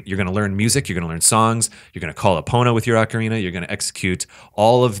call ocarina, you're going to learn music, you're going to learn songs, you're going to call Epona with your ocarina, you're going to execute.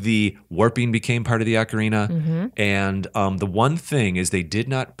 All of the warping became part of the ocarina, and the one thing is they did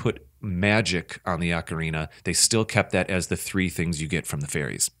not put magic on the ocarina. They still kept that as the 3 things you get from the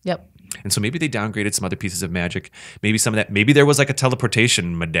fairies. Yep. And so maybe they downgraded some other pieces of magic. Maybe some of that. Maybe there was like a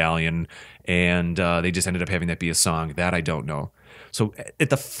teleportation medallion, and they just ended up having that be a song. That I don't know. So at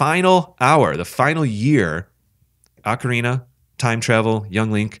the final hour, the final year, Ocarina, time travel,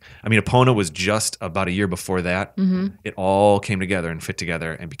 Young Link. I mean, Epona was just about a year before that. It all came together and fit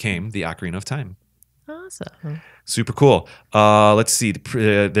together and became the Ocarina of Time. Awesome. Super cool. Let's see.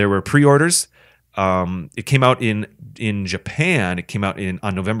 There were pre-orders. It came out in Japan. It came out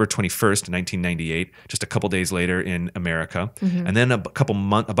on November 21st, 1998, just a couple days later in America. And then about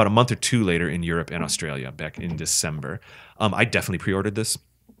a month or 2 later in Europe and Australia, back in December. I definitely pre-ordered this.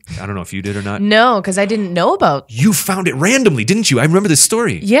 I don't know if you did or not. No, because I didn't know about. You found it randomly, didn't you? I remember this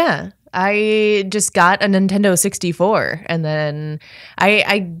story. Yeah. I just got a Nintendo 64, and then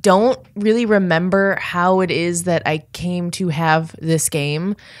I don't really remember how it is that I came to have this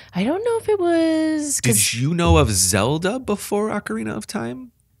game. I don't know if it was... Did you know of Zelda before Ocarina of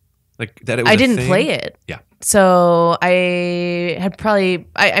Time? Like that it was I a didn't thing? play it. Yeah. So I had probably...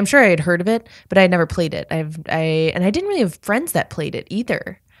 I'm sure I had heard of it, but I had never played it. And I didn't really have friends that played it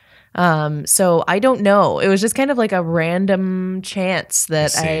either. So I don't know. It was just kind of like a random chance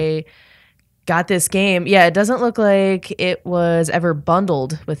that I got this game. Yeah, it doesn't look like it was ever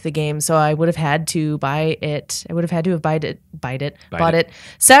bundled with the game, so I would have had to buy it. I would have had to have bought it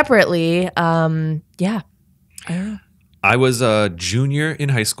separately. Yeah. I don't know. I was a junior in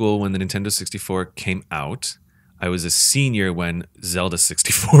high school when the Nintendo 64 came out. I was a senior when Zelda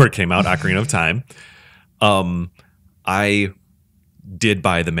 64 came out, Ocarina of Time. I did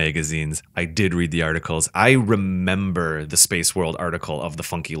buy the magazines. I did read the articles. I remember the Space World article of the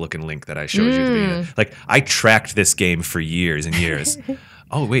funky looking Link that I showed you at the beginning. Like, I tracked this game for years and years.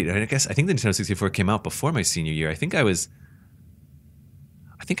 Oh, wait, I think the Nintendo 64 came out before my senior year. I think I was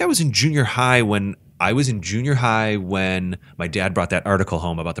in junior high when my dad brought that article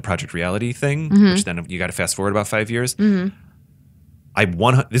home about the Project Reality thing, which then you got to fast forward about 5 years. I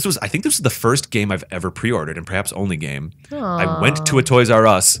think this was the first game I've ever pre-ordered, and perhaps only game. Aww. I went to a Toys R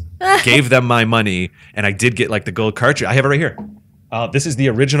Us, gave them my money, and I did get like the gold cartridge. I have it right here. This is the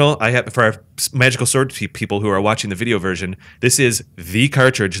original. I have for our Magical Sword people who are watching the video version. This is the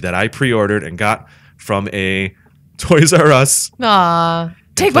cartridge that I pre-ordered and got from a Toys R Us. Aw,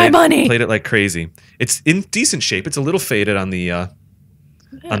 take my money. Played it like crazy. It's in decent shape. It's a little faded on the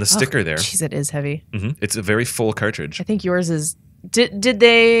sticker there. Jeez, it is heavy. It's a very full cartridge. I think yours is. Did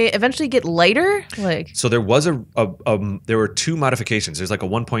they eventually get lighter? Like, so there was there were 2 modifications. There's like a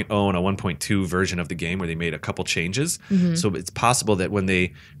 1.0 and a 1.2 version of the game where they made a couple changes. So it's possible that when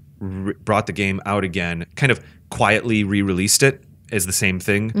they brought the game out again, kind of quietly re-released it as the same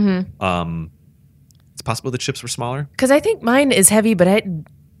thing. It's possible the chips were smaller. Because I think mine is heavy, but I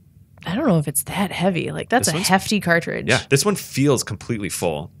don't know if it's that heavy. Like, that's a hefty cartridge. Yeah, this one feels completely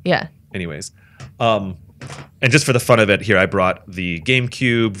full. Yeah. Anyways, and just for the fun of it, here I brought the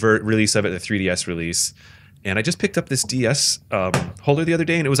GameCube release of it, the 3DS release, and I just picked up this DS holder the other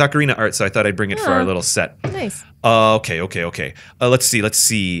day, and it was Ocarina art, so I thought I'd bring it for our little set. Nice. Okay. Let's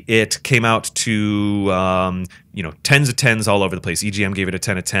see. It came out to 10s of 10s all over the place. EGM gave it a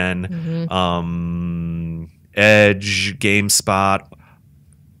 10 of 10. Edge, GameSpot.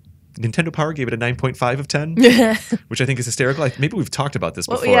 Nintendo Power gave it a 9.5 of 10, which I think is hysterical. Maybe we've talked about this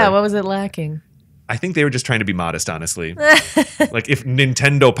before. Yeah, what was it lacking? I think they were just trying to be modest, honestly. Like, if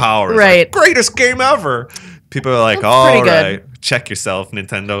Nintendo Power is Right. like, greatest game ever, people are like, That's all pretty right, check yourself,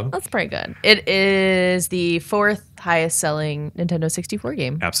 Nintendo. That's pretty good. It is the 4th highest selling Nintendo 64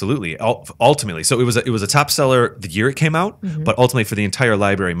 game. Absolutely. Ultimately. So it was a top seller the year it came out, but ultimately for the entire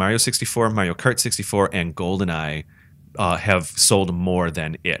library, Mario 64, Mario Kart 64, and GoldenEye have sold more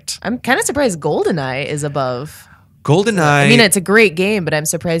than it. I'm kind of surprised GoldenEye is above. GoldenEye. I mean, it's a great game, but I'm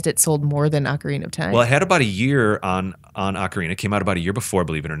surprised it sold more than Ocarina of Time. Well, it had about a year on Ocarina. It came out about a year before,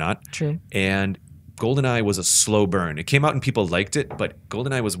 believe it or not. True. And GoldenEye was a slow burn. It came out and people liked it, but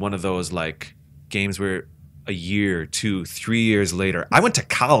GoldenEye was one of those like games where a year, 2, 3 years later, I went to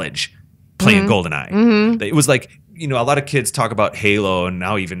college playing GoldenEye. It was like, a lot of kids talk about Halo, and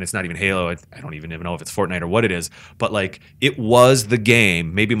now even it's not even Halo. I don't even know if it's Fortnite or what it is, but like it was the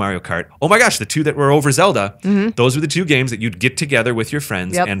game, maybe Mario Kart. Oh my gosh, the two that were over Zelda, those were the two games that you'd get together with your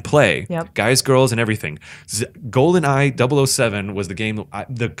friends and play. Guys, girls, and everything. GoldenEye 007 was the game,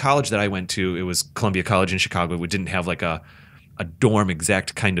 the college that I went to, it was Columbia College in Chicago. It didn't have like a dorm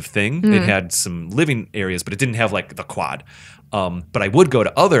exact kind of thing. It had some living areas, but it didn't have like the quad. But I would go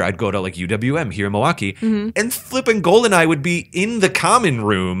to I'd go to like UWM here in Milwaukee, and flipping GoldenEye would be in the common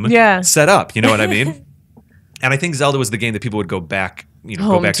room set up. You know what I mean? And I think Zelda was the game that people would go back,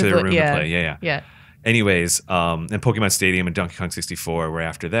 go back to their room to play. Yeah. Anyways, and Pokemon Stadium and Donkey Kong 64 were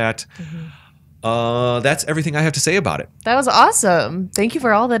after that. That's everything I have to say about it. That was awesome. Thank you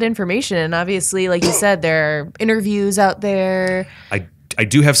for all that information. And obviously, like you said, there are interviews out there. I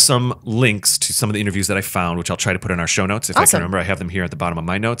do have some links to some of the interviews that I found, which I'll try to put in our show notes if I can remember. I have them here at the bottom of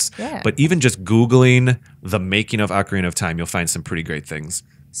my notes. Yeah. But even just Googling the making of Ocarina of Time, you'll find some pretty great things.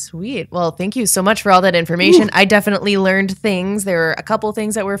 Sweet. Well, thank you so much for all that information. I definitely learned things. There were a couple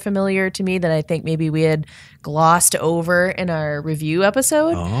things that were familiar to me that I think maybe we had glossed over in our review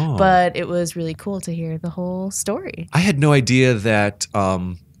episode, but it was really cool to hear the whole story. I had no idea that,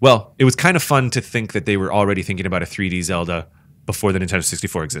 well, it was kind of fun to think that they were already thinking about a 3D Zelda before the Nintendo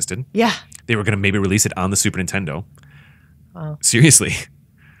 64 existed. Yeah. They were going to maybe release it on the Super Nintendo. Wow. Seriously.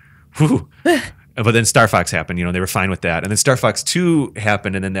 Whew. But then Star Fox happened, they were fine with that. And then Star Fox 2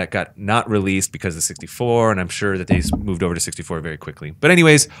 happened, and then that got not released because of 64, and I'm sure that they moved over to 64 very quickly. But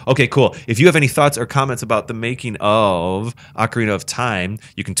anyways, okay, cool. If you have any thoughts or comments about the making of Ocarina of Time,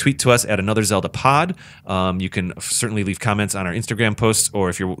 you can tweet to us at Another Zelda Pod. You can certainly leave comments on our Instagram posts, or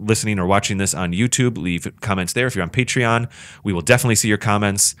if you're listening or watching this on YouTube, leave comments there. If you're on Patreon, we will definitely see your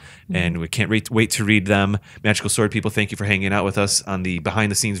comments, and we can't wait to read them. Magical Sword people, thank you for hanging out with us on the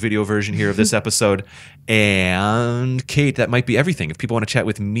behind-the-scenes video version here of this episode. And Kate, that might be everything. If people want to chat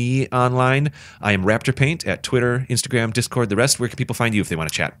with me online, I am Raptor Paint at Twitter, Instagram, Discord, the rest. Where can people find you if they want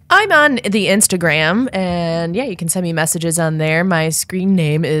to chat? I'm on the Instagram, and yeah, you can send me messages on there. My screen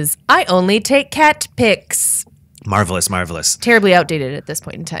name is I Only Take Cat Pics. Marvelous, marvelous. Terribly outdated at this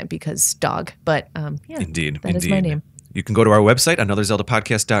point in time because dog, but yeah, indeed, that is my name. You can go to our website,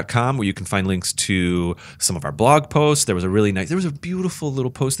 anotherzeldapodcast.com, where you can find links to some of our blog posts. There was a beautiful little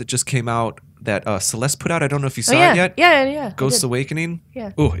post that just came out that Celeste put out. I don't know if you saw it yet. Yeah. Ghosts Awakening.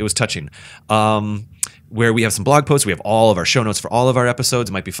 Yeah. Oh, it was touching. Where we have some blog posts. We have all of our show notes for all of our episodes.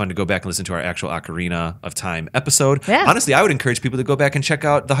 It might be fun to go back and listen to our actual Ocarina of Time episode. Yeah. Honestly, I would encourage people to go back and check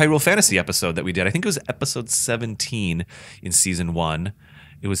out the Hyrule Fantasy episode that we did. I think it was episode 17 in season 1.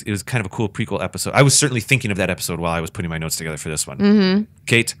 It was kind of a cool prequel episode. I was certainly thinking of that episode while I was putting my notes together for this one. Mm-hmm.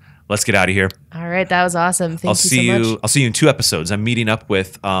 Kate, let's get out of here. All right, that was awesome. Thank you so much. I'll see you in 2 episodes. I'm meeting up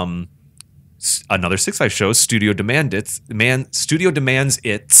with another 6-5 show, Studio Demands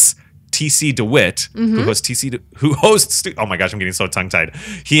It's TC DeWitt, who hosts. Oh my gosh, I'm getting so tongue tied.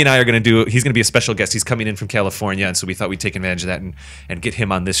 He and I are going to he's going to be a special guest. He's coming in from California, and so we thought we'd take advantage of that and get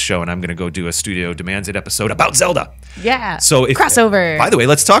him on this show. And I'm going to go do a Studio Demands It episode about Zelda. Yeah. So crossover. By the way,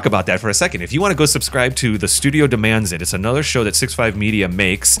 let's talk about that for a second. If you want to go subscribe to the Studio Demands It, it's another show that 6-5 Media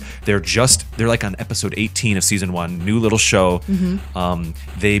makes. They're like on episode 18 of season 1, new little show. Mm-hmm.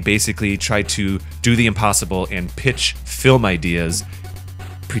 They basically try to do the impossible and pitch film ideas,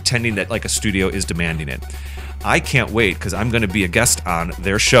 pretending that like a studio is demanding it. I can't wait because I'm going to be a guest on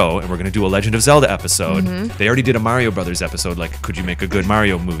their show, and we're going to do a Legend of Zelda episode. Mm-hmm. They already did a Mario Brothers episode, like could you make a good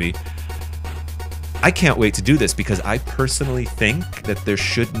Mario movie? I can't wait to do this because I personally think that there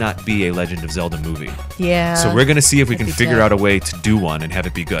should not be a Legend of Zelda movie. Yeah. So we're going to see if we can figure out a way to do one and have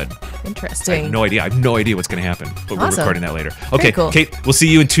it be good. Interesting. I have no idea what's going to happen, but we're recording that later. Okay, cool. Kate, we'll see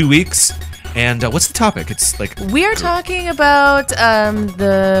you in 2 weeks. And what's the topic? It's like we are talking about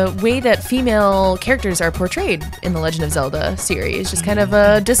the way that female characters are portrayed in the Legend of Zelda series. Just kind of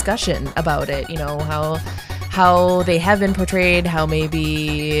a discussion about it. How they have been portrayed, how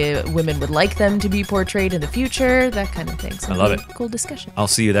maybe women would like them to be portrayed in the future, that kind of thing. So I love it. Cool discussion. I'll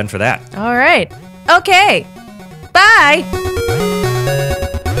see you then for that. All right. Okay. Bye.